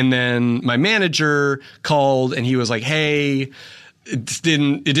happen. And then my manager called and he was like, hey, it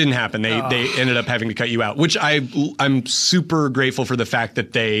didn't happen. They ended up having to cut you out, which I'm super grateful for the fact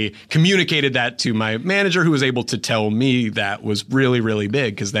that they communicated that to my manager, who was able to tell me that was really, really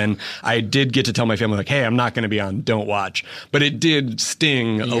big. Cause then I did get to tell my family like, hey, I'm not going to be on, don't watch, but it did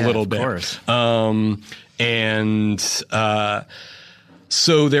sting a little bit. Course.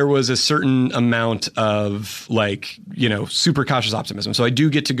 So there was a certain amount of super cautious optimism. So I do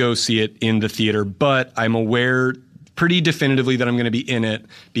get to go see it in the theater, but I'm aware pretty definitively that I'm going to be in it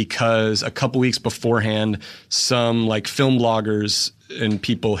because a couple weeks beforehand, some like film bloggers and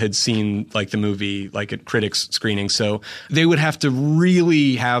people had seen like the movie like at critics screening. So they would have to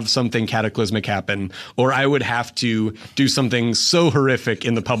really have something cataclysmic happen, or I would have to do something so horrific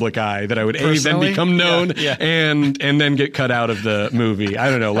in the public eye that I would then become known and then get cut out of the movie. I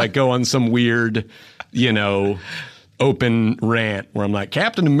don't know, like go on some weird, open rant where I'm like,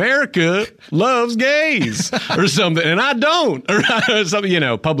 Captain America loves gays or something, and I don't, or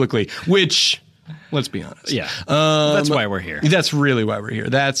something, publicly, which, let's be honest. Yeah. That's why we're here. That's really why we're here.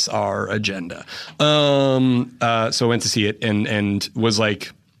 That's our agenda. So I went to see it and was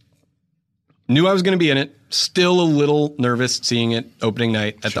like, knew I was going to be in it. Still a little nervous seeing it opening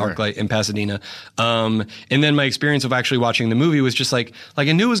night at the ArcLight in Pasadena. And then my experience of actually watching the movie was just like I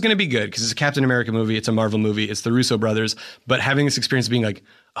knew it was going to be good because it's a Captain America movie. It's a Marvel movie. It's the Russo brothers. But having this experience of being like,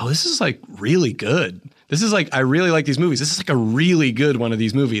 oh, this is like really good. This is like, I really like these movies. This is like a really good one of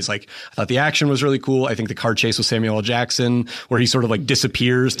these movies. Like, I thought the action was really cool. I think the car chase with Samuel L. Jackson, where he sort of like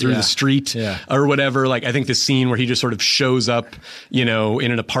disappears through the street or whatever. Like, I think the scene where he just sort of shows up, in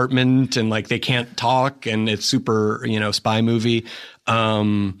an apartment and like they can't talk and it's super, spy movie.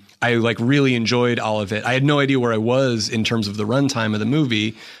 I like really enjoyed all of it. I had no idea where I was in terms of the runtime of the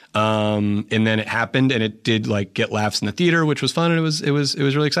movie. And then it happened and it did like get laughs in the theater, which was fun. And it was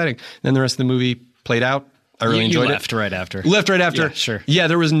really exciting. Then the rest of the movie played out. I really enjoyed it. Left right after. Yeah, sure. Yeah,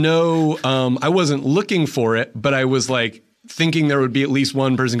 there was no, I wasn't looking for it, but I was like thinking there would be at least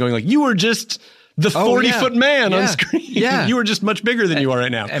one person going like, you were just the 40-foot man on screen. Yeah. You were just much bigger than you are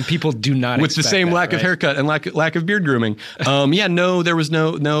right now. And people do not with the same lack of haircut and lack of beard grooming. No, there was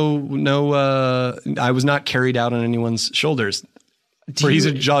no. I was not carried out on anyone's shoulders. He's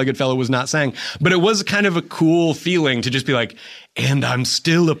a jolly good fellow was not saying, but it was kind of a cool feeling to just be like, and I'm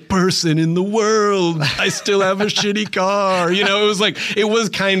still a person in the world. I still have a shitty car. You know, it was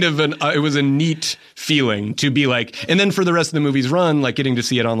kind of it was a neat feeling to be like, and then for the rest of the movie's run, like getting to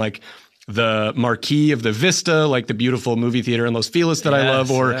see it on like the marquee of the Vista, like the beautiful movie theater in Los Feliz that I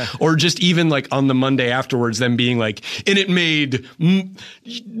love, or just even like on the Monday afterwards, them being like, and it made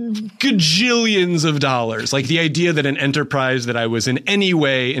gajillions of dollars. Like the idea that an enterprise that I was in any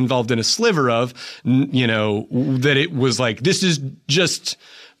way involved in a sliver of, you know, that it was like, this is just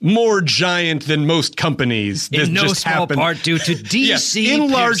more giant than most companies. This in no just small happened. part due to DC. Yes,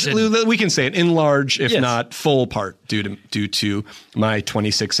 in large, Pierson. we can say it in large, if not full part, due to my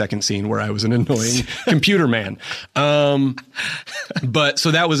 26-second scene where I was an annoying computer man. But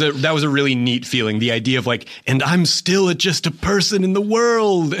so that was a really neat feeling. The idea of like, and I'm still just a person in the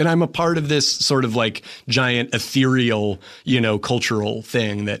world, and I'm a part of this sort of like giant ethereal, you know, cultural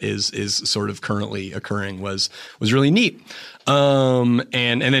thing that is sort of currently occurring was really neat. And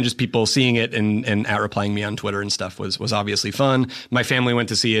then just people seeing it and out replying me on Twitter and stuff was obviously fun. My family went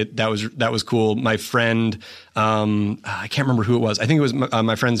to see it. That was cool. My friend, I can't remember who it was. I think it was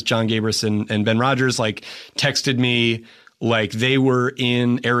my friends John Gabris and Ben Rogers, like texted me. Like they were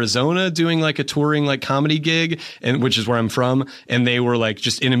in Arizona doing like a touring like comedy gig, and which is where I'm from. And they were like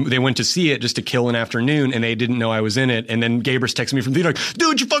they went to see it just to kill an afternoon, and they didn't know I was in it. And then Gabrus texted me from the theater, like,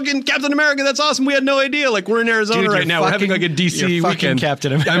 dude, you're fucking Captain America. That's awesome. We had no idea. Like we're in Arizona right now. We're having like a DC weekend.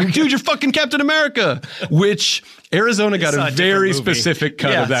 Captain America. Dude, you're fucking Captain America. Which Arizona got a very specific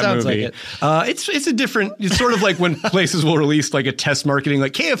cut of that movie. Like it's a different. It's sort of like when places will release like a test marketing,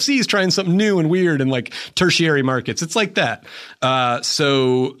 like KFC is trying something new and weird in like tertiary markets. It's like that.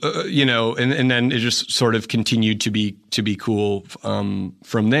 You know, and then it just sort of continued to be cool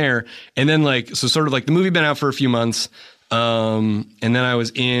from there. And then like so sort of like the movie been out for a few months, and then I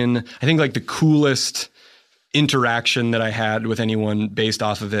was in I think like the coolest interaction that I had with anyone based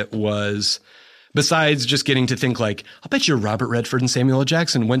off of it was. Besides just getting to think like, I'll bet you Robert Redford and Samuel L.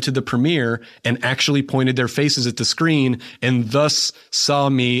 Jackson went to the premiere and actually pointed their faces at the screen and thus saw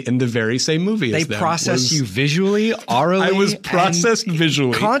me in the very same movie as them. They process you visually, orally. I was processed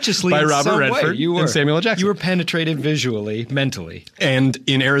visually consciously by Robert Redford and Samuel L. Jackson. You were penetrated visually, mentally. And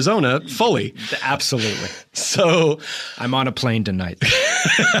in Arizona, fully. Absolutely. So I'm on a plane tonight.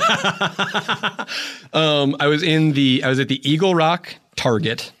 I was at the Eagle Rock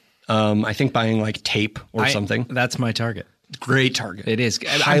Target. I think buying like tape or something. That's my Target. Great Target. It is.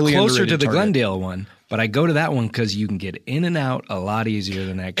 Highly I'm closer to underrated the Target. Glendale one, but I go to that one because you can get in and out a lot easier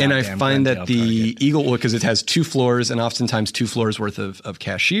than that. And I find Glendale that the Target. Eagle, because it has 2 floors and oftentimes 2 floors worth of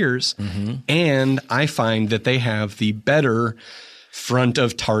cashiers. Mm-hmm. And I find that they have the better front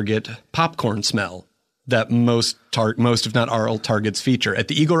of Target popcorn smell that most if not all Targets feature. At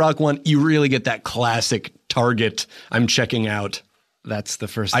the Eagle Rock one, you really get that classic Target. I'm checking out. That's the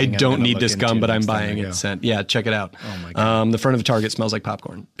first I thing don't need this gum, but I'm buying it sent. Yeah, check it out. Oh my God. The front of the Target smells like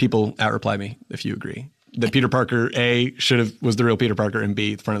popcorn. People out-reply me if you agree. That Peter Parker, A, was the real Peter Parker, and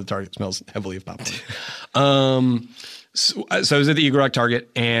B, the front of the Target smells heavily of popcorn. So I was at the Eagle Rock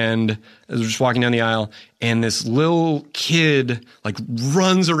Target, and I was just walking down the aisle, and this little kid like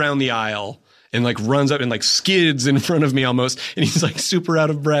runs around the aisle and like runs up and like skids in front of me almost, and he's like super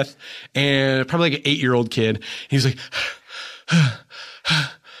out of breath, and probably like an 8-year-old kid. He's like,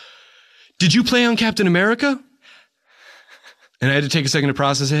 did you play on Captain America? And I had to take a second to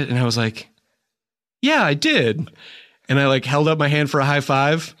process it. And I was like, yeah, I did. And I like held up my hand for a high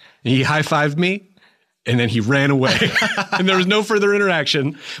five. And he high fived me. And then he ran away. And there was no further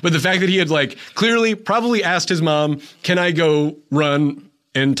interaction. But the fact that he had like clearly probably asked his mom, can I go run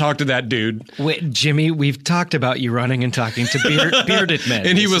and talk to that dude? Wait, Jimmy, we've talked about you running and talking to bearded men.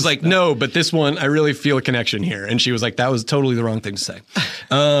 And he was like, no, but this one, I really feel a connection here. And she was like, that was totally the wrong thing to say.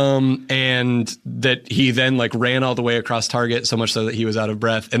 And that he then like ran all the way across Target, so much so that he was out of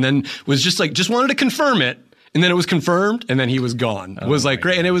breath. And then was just wanted to confirm it. And then it was confirmed, and then he was gone. It was like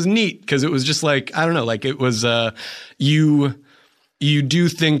great. And it was neat because it was just like, I don't know, like it was, you do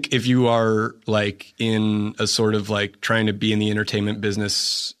think if you are like in a sort of like trying to be in the entertainment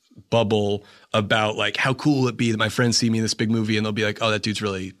business bubble about like how cool it'd be that my friends see me in this big movie and they'll be like, oh, that dude's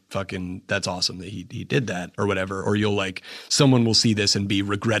really fucking, that's awesome that he did that or whatever. Or you'll like, someone will see this and be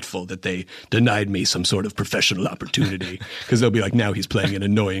regretful that they denied me some sort of professional opportunity because they'll be like, now he's playing an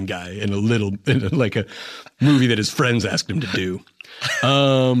annoying guy in like a movie that his friends asked him to do.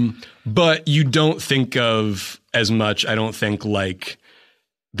 But you don't think of as much, I don't think, like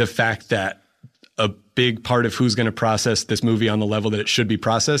the fact that a big part of who's going to process this movie on the level that it should be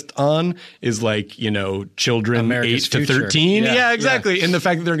processed on is like, you know, children America's 8 to future. 13. Yeah, Yeah, exactly. yeah. And the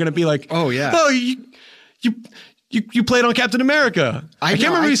fact that they're going to be like, Oh, yeah. oh, you played on Captain America. I can't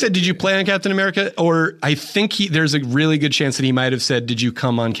remember if he said, did you play on Captain America? Or I think there's a really good chance that he might have said, did you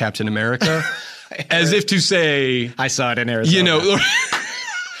come on Captain America? As if to say, I saw it in Arizona. you know,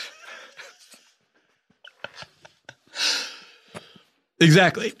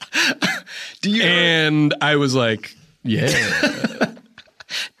 exactly. And I was like, yeah.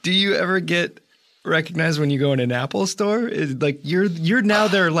 Do you ever get recognized when you go in an Apple store? Like you're now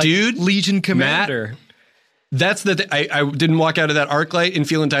their like Dude, Legion commander. Matt, that's I didn't walk out of that arc light and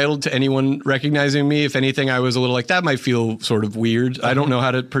feel entitled to anyone recognizing me. If anything, I was a little like, that might feel sort of weird. I don't know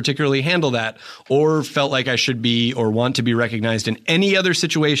how to particularly handle that, or felt like I should be or want to be recognized in any other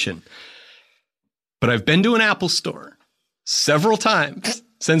situation. But I've been to an Apple store several times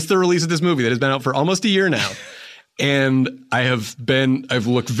since the release of this movie that has been out for almost a year now. And I've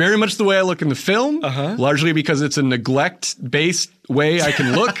looked very much the way I look in the film, largely because it's a neglect-based way I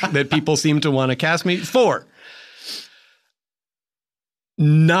can look that people seem to want to cast me for.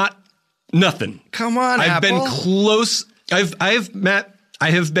 Nothing. Come on, I've Apple. been close. I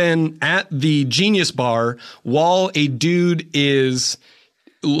have been at the Genius Bar while a dude is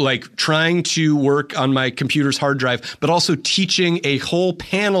like trying to work on my computer's hard drive, but also teaching a whole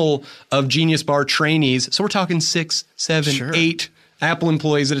panel of Genius Bar trainees. So we're talking 6, 7, 8 Apple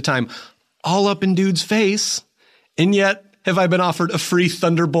employees at a time, all up in dude's face. And yet, have I been offered a free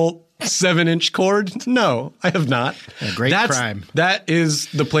Thunderbolt 7-inch cord? No, I have not. A great crime. That is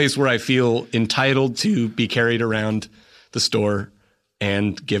the place where I feel entitled to be carried around the store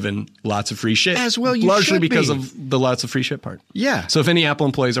and given lots of free shit. As well you largely should because be. of the lots of free shit part. Yeah. So if any Apple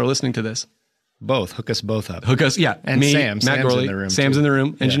employees are listening to this, Hook us both up. hook us. Yeah. And me, Sam. Matt Sam's Gorley. in the room, Sam's too. in the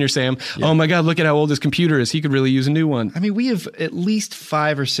room. Engineer Sam. Yeah. Oh my God, look at how old his computer is. He could really use a new one. I mean, we have at least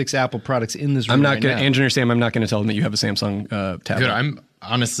 5 or 6 Apple products in this room. I'm not right going to, now. Engineer Sam, I'm not going to tell him that you have a Samsung tablet. Good. I'm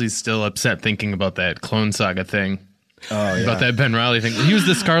honestly still upset thinking about that Clone Saga thing. Oh, yeah. About that Ben Reilly thing. He was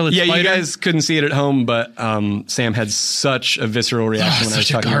the Scarlet Yeah, Spider. you guys couldn't see it at home, but Sam had such a visceral reaction when I was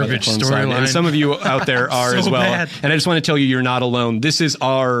such a talking about the garbage Clone Saga. storyline. And some of you out there are So as well. bad. And I just want to tell you, you're not alone. This is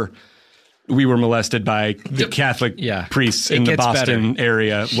we were molested by the Catholic priests It in the gets Boston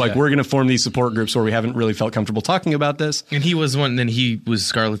area. Like, we're going to form these support groups where we haven't really felt comfortable talking about this. And he was one, then he was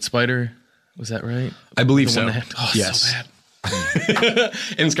Scarlet Spider. Was that right? I believe The so. one that Yes. so bad.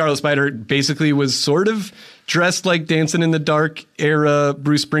 And Scarlet Spider basically was sort of dressed like Dancing in the Dark era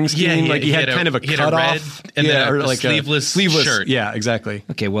Bruce Springsteen. Yeah, like he had kind of a he had cutoff. red and then or a like sleeveless shirt. Yeah, exactly.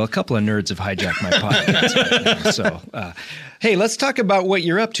 Okay, well, a couple of nerds have hijacked my podcast right now. So, hey, let's talk about what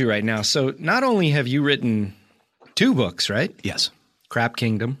you're up to right now. So, not only have you written 2 books, right? Yes. Crap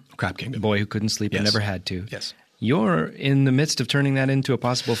Kingdom. The Boy Who Couldn't Sleep and Yes. Never Had to. Yes. You're in the midst of turning that into a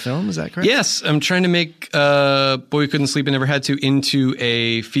possible film. Is that correct? Yes, I'm trying to make Boy Who Couldn't Sleep and Never Had to into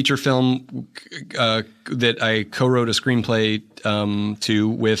a feature film that I co-wrote a screenplay to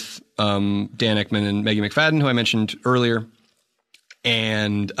with Dan Ekman and Maggie McFadden, who I mentioned earlier.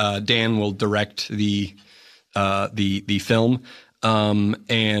 And Dan will direct the film.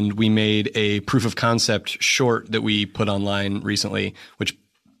 And we made a proof of concept short that we put online recently, which,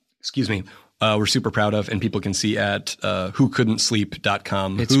 we're super proud of, and people can see at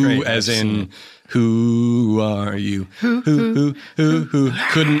whocouldn'tsleep.com. It's who, great. as I've seen in, who are you? Who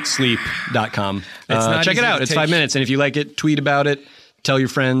couldn't sleep.com. not Check easy it out. to It's take. 5 minutes. And if you like it, tweet about it. Tell your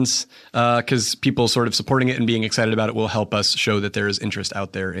friends, because people sort of supporting it and being excited about it will help us show that there is interest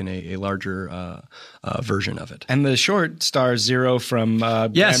out there in a larger version of it. And the short stars Zero from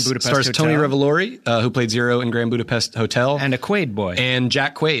Grand Yes, Budapest stars Hotel. Tony Revolori, who played Zero in Grand Budapest Hotel. And a Quaid boy. And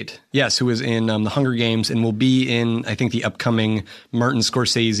Jack Quaid, yes, who is in The Hunger Games and will be in, I think, the upcoming Martin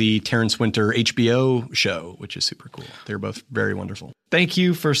Scorsese, Terrence Winter HBO show, which is super cool. They're both very wonderful. Thank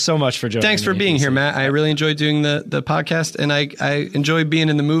you so much for joining Thanks for me. being here, Matt. I really enjoyed doing the podcast, and I enjoyed being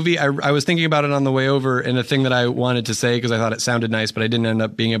in the movie. I was thinking about it on the way over, and a thing that I wanted to say, because I thought it sounded nice, but I didn't end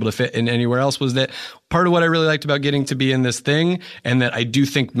up being able to fit in anywhere else, was that part of what I really liked about getting to be in this thing, and that I do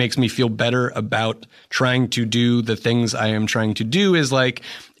think makes me feel better about trying to do the things I am trying to do, is like,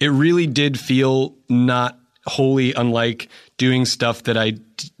 it really did feel not wholly unlike doing stuff that I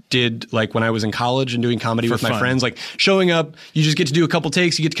did like when I was in college and doing comedy with my fun. friends, like showing up, you just get to do a couple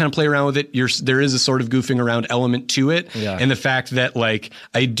takes, you get to kind of play around with it. There is a sort of goofing around element to it. Yeah. And the fact that like,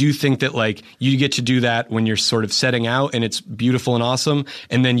 I do think that like you get to do that when you're sort of setting out and it's beautiful and awesome.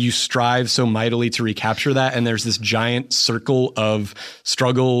 And then you strive so mightily to recapture that. And there's this giant circle of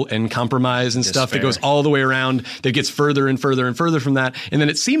struggle and compromise and stuff that goes all the way around that gets further and further and further from that. And then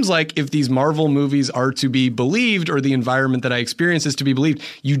it seems like if these Marvel movies are to be believed, or the environment that I experience is to be believed,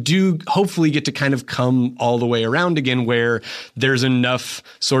 you do hopefully get to kind of come all the way around again, where there's enough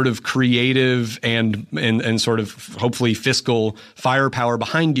sort of creative and sort of hopefully fiscal firepower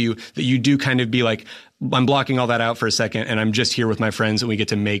behind you that you do kind of be like, I'm blocking all that out for a second and I'm just here with my friends and we get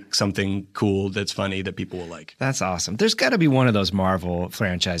to make something cool that's funny that people will like. That's awesome. There's got to be one of those Marvel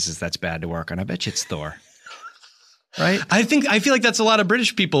franchises that's bad to work on. I bet you it's Thor. Right? I feel like that's a lot of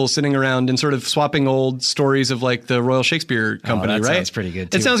British people sitting around and sort of swapping old stories of like the Royal Shakespeare Company, that right? Sounds pretty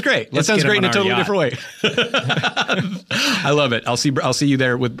good too. It sounds great. Let's it sounds get great in him a on our totally yacht. different way. I love it. I'll see you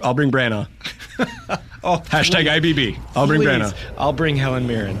there I'll bring Branna. Hashtag IBB. I'll bring Branna. I'll bring Helen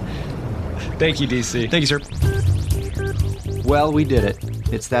Mirren. Thank you, DC. Thank you, sir. Well, we did it.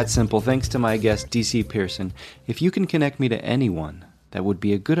 It's that simple. Thanks to my guest, DC Pierson. If you can connect me to anyone that would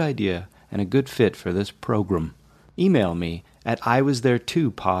be a good idea and a good fit for this program, email me at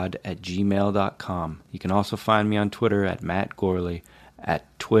iwasthere2pod@gmail.com. You can also find me on Twitter at mattgorley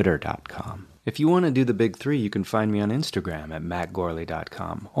at twitter.com. If you want to do the big three, you can find me on Instagram at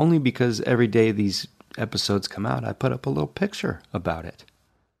mattgorley.com. Only because every day these episodes come out, I put up a little picture about it.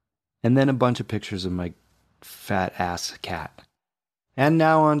 And then a bunch of pictures of my fat ass cat. And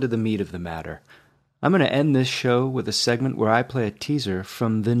now on to the meat of the matter. I'm going to end this show with a segment where I play a teaser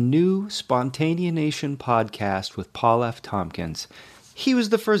from the new Spontanea Nation podcast with Paul F. Tompkins. He was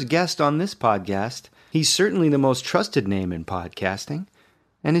the first guest on this podcast. He's certainly the most trusted name in podcasting,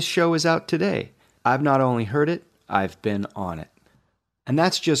 and his show is out today. I've not only heard it, I've been on it. And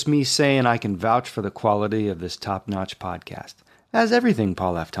that's just me saying I can vouch for the quality of this top-notch podcast, as everything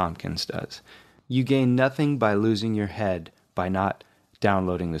Paul F. Tompkins does. You gain nothing by losing your head by not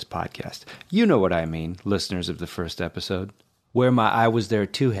downloading this podcast. You know what I mean, listeners of the first episode. Where my I Was There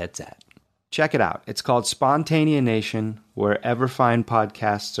Too head's at. Check it out. It's called Spontanea Nation, wherever fine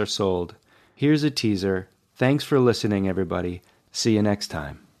podcasts are sold. Here's a teaser. Thanks for listening, everybody. See you next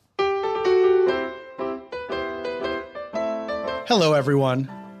time. Hello,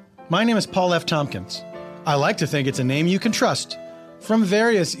 everyone. My name is Paul F. Tompkins. I like to think it's a name you can trust from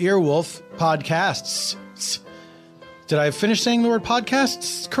various Earwolf podcasts. Did I finish saying the word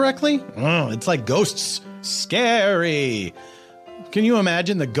podcasts correctly? Oh, it's like ghosts. Scary. Can you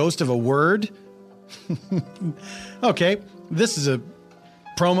imagine the ghost of a word? Okay, this is a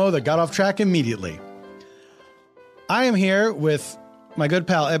promo that got off track immediately. I am here with my good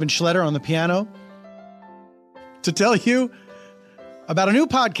pal Eben Schletter on the piano to tell you about a new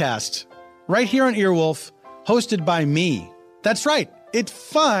podcast right here on Earwolf, hosted by me. That's right, it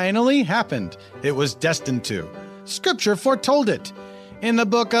finally happened. It was destined to. Scripture foretold it in the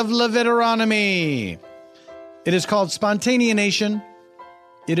book of Leviticus. It is called Spontanea Nation.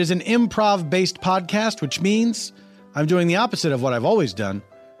 It is an improv-based podcast, which means I'm doing the opposite of what I've always done,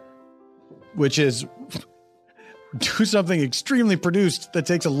 which is do something extremely produced that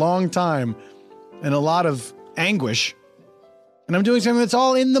takes a long time and a lot of anguish. And I'm doing something that's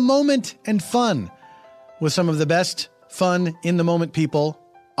all in the moment and fun with some of the best fun in the moment people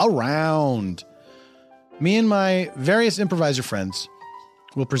around. Me and my various improviser friends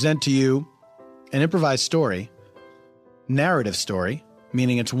will present to you an improvised story, narrative story,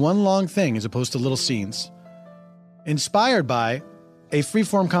 meaning it's one long thing as opposed to little scenes, inspired by a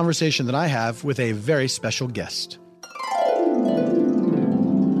freeform conversation that I have with a very special guest.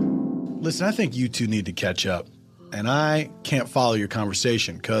 Listen, I think you two need to catch up, and I can't follow your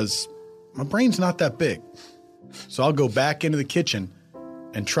conversation because my brain's not that big. So I'll go back into the kitchen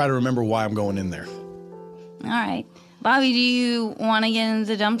and try to remember why I'm going in there. All right. Bobby, do you want to get in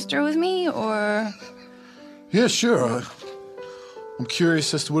the dumpster with me, or? Yeah, sure. I'm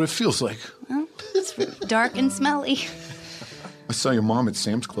curious as to what it feels like. Well, it's dark and smelly. I saw your mom at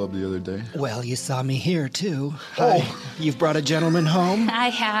Sam's Club the other day. Well, you saw me here, too. You've brought a gentleman home? I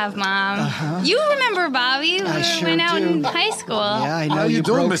have, Mom. You remember Bobby? I sure went out do. in high school. Yeah, I know. How you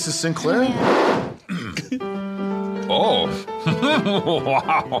doing, Mrs. Sinclair? Oh.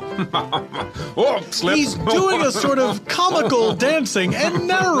 Wow. Oh, slip. He's doing a sort of comical dancing and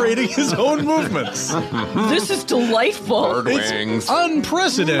narrating his own movements. This is delightful. Bird wings. It's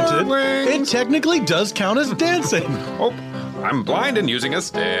unprecedented. Bird wings. It technically does count as dancing. Oh, I'm blind and using a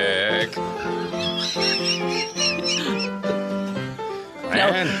stick.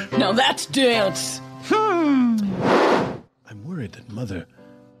 man. Now that's dance. I'm worried that Mother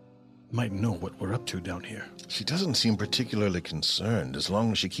might know what we're up to down here. She doesn't seem particularly concerned as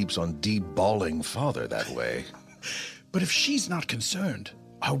long as she keeps on deballing Father that way. But if she's not concerned,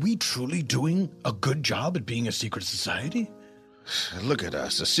 are we truly doing a good job at being a secret society? Look at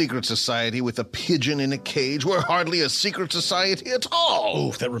us, a secret society with a pigeon in a cage. We're hardly a secret society at all.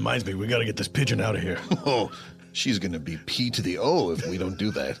 Oh, that reminds me, we gotta get this pigeon out of here. Oh, she's gonna be P to the O if we don't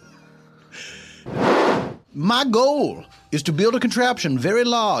do that. My goal is to build a contraption very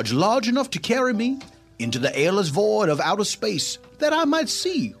large enough to carry me into the airless void of outer space, that I might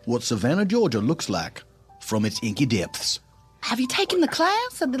see what Savannah, Georgia looks like from its inky depths. Have you taken the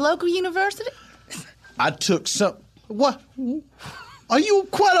class at the local university? I took some... What? Are you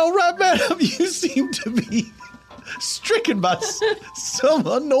quite all right, madam? You seem to be stricken by some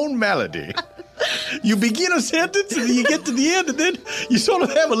unknown malady. You begin a sentence and then you get to the end and then you sort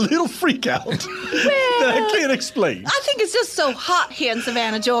of have a little freak out that I can't explain. I think it's just so hot here in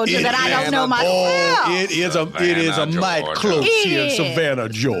Savannah, Georgia that I don't know myself. It is a mite close here in Savannah,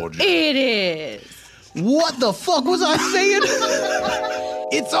 Georgia. It is. What the fuck was I saying?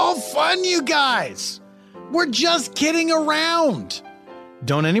 It's all fun, you guys. We're just kidding around.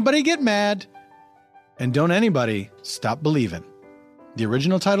 Don't anybody get mad, and don't anybody stop believing. The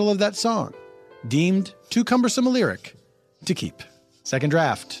original title of that song, deemed too cumbersome a lyric to keep. Second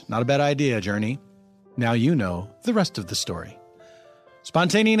draft, not a bad idea, Journey. Now you know the rest of the story.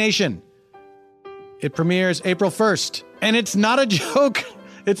 Spontaneous Nation. It premieres April 1st, and it's not a joke.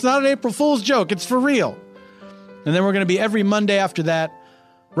 It's not an April Fool's joke. It's for real. And then we're going to be every Monday after that,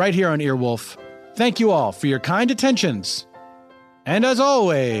 right here on Earwolf. Thank you all for your kind attentions. And as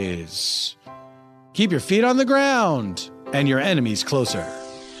always, keep your feet on the ground and your enemies closer.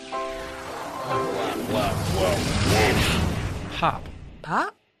 Pop.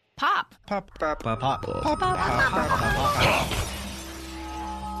 Pop? Pop. Pop. Pop. Pop. Pop.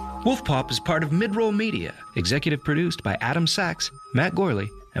 Wolf Pop is part of Midroll Media, executive produced by Adam Sachs, Matt Gorley,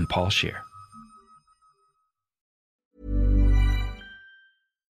 and Paul Scheer.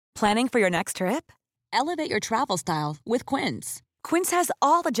 Planning for your next trip? Elevate your travel style with Quince. Quince has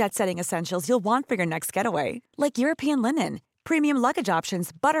all the jet-setting essentials you'll want for your next getaway, like European linen, premium luggage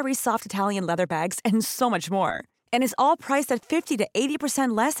options, buttery soft Italian leather bags, and so much more. And is all priced at 50 to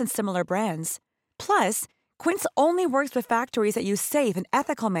 80% less than similar brands. Plus, Quince only works with factories that use safe and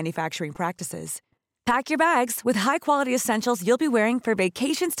ethical manufacturing practices. Pack your bags with high-quality essentials you'll be wearing for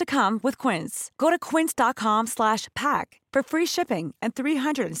vacations to come with Quince. Go to quince.com/pack for free shipping and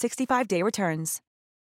 365-day returns.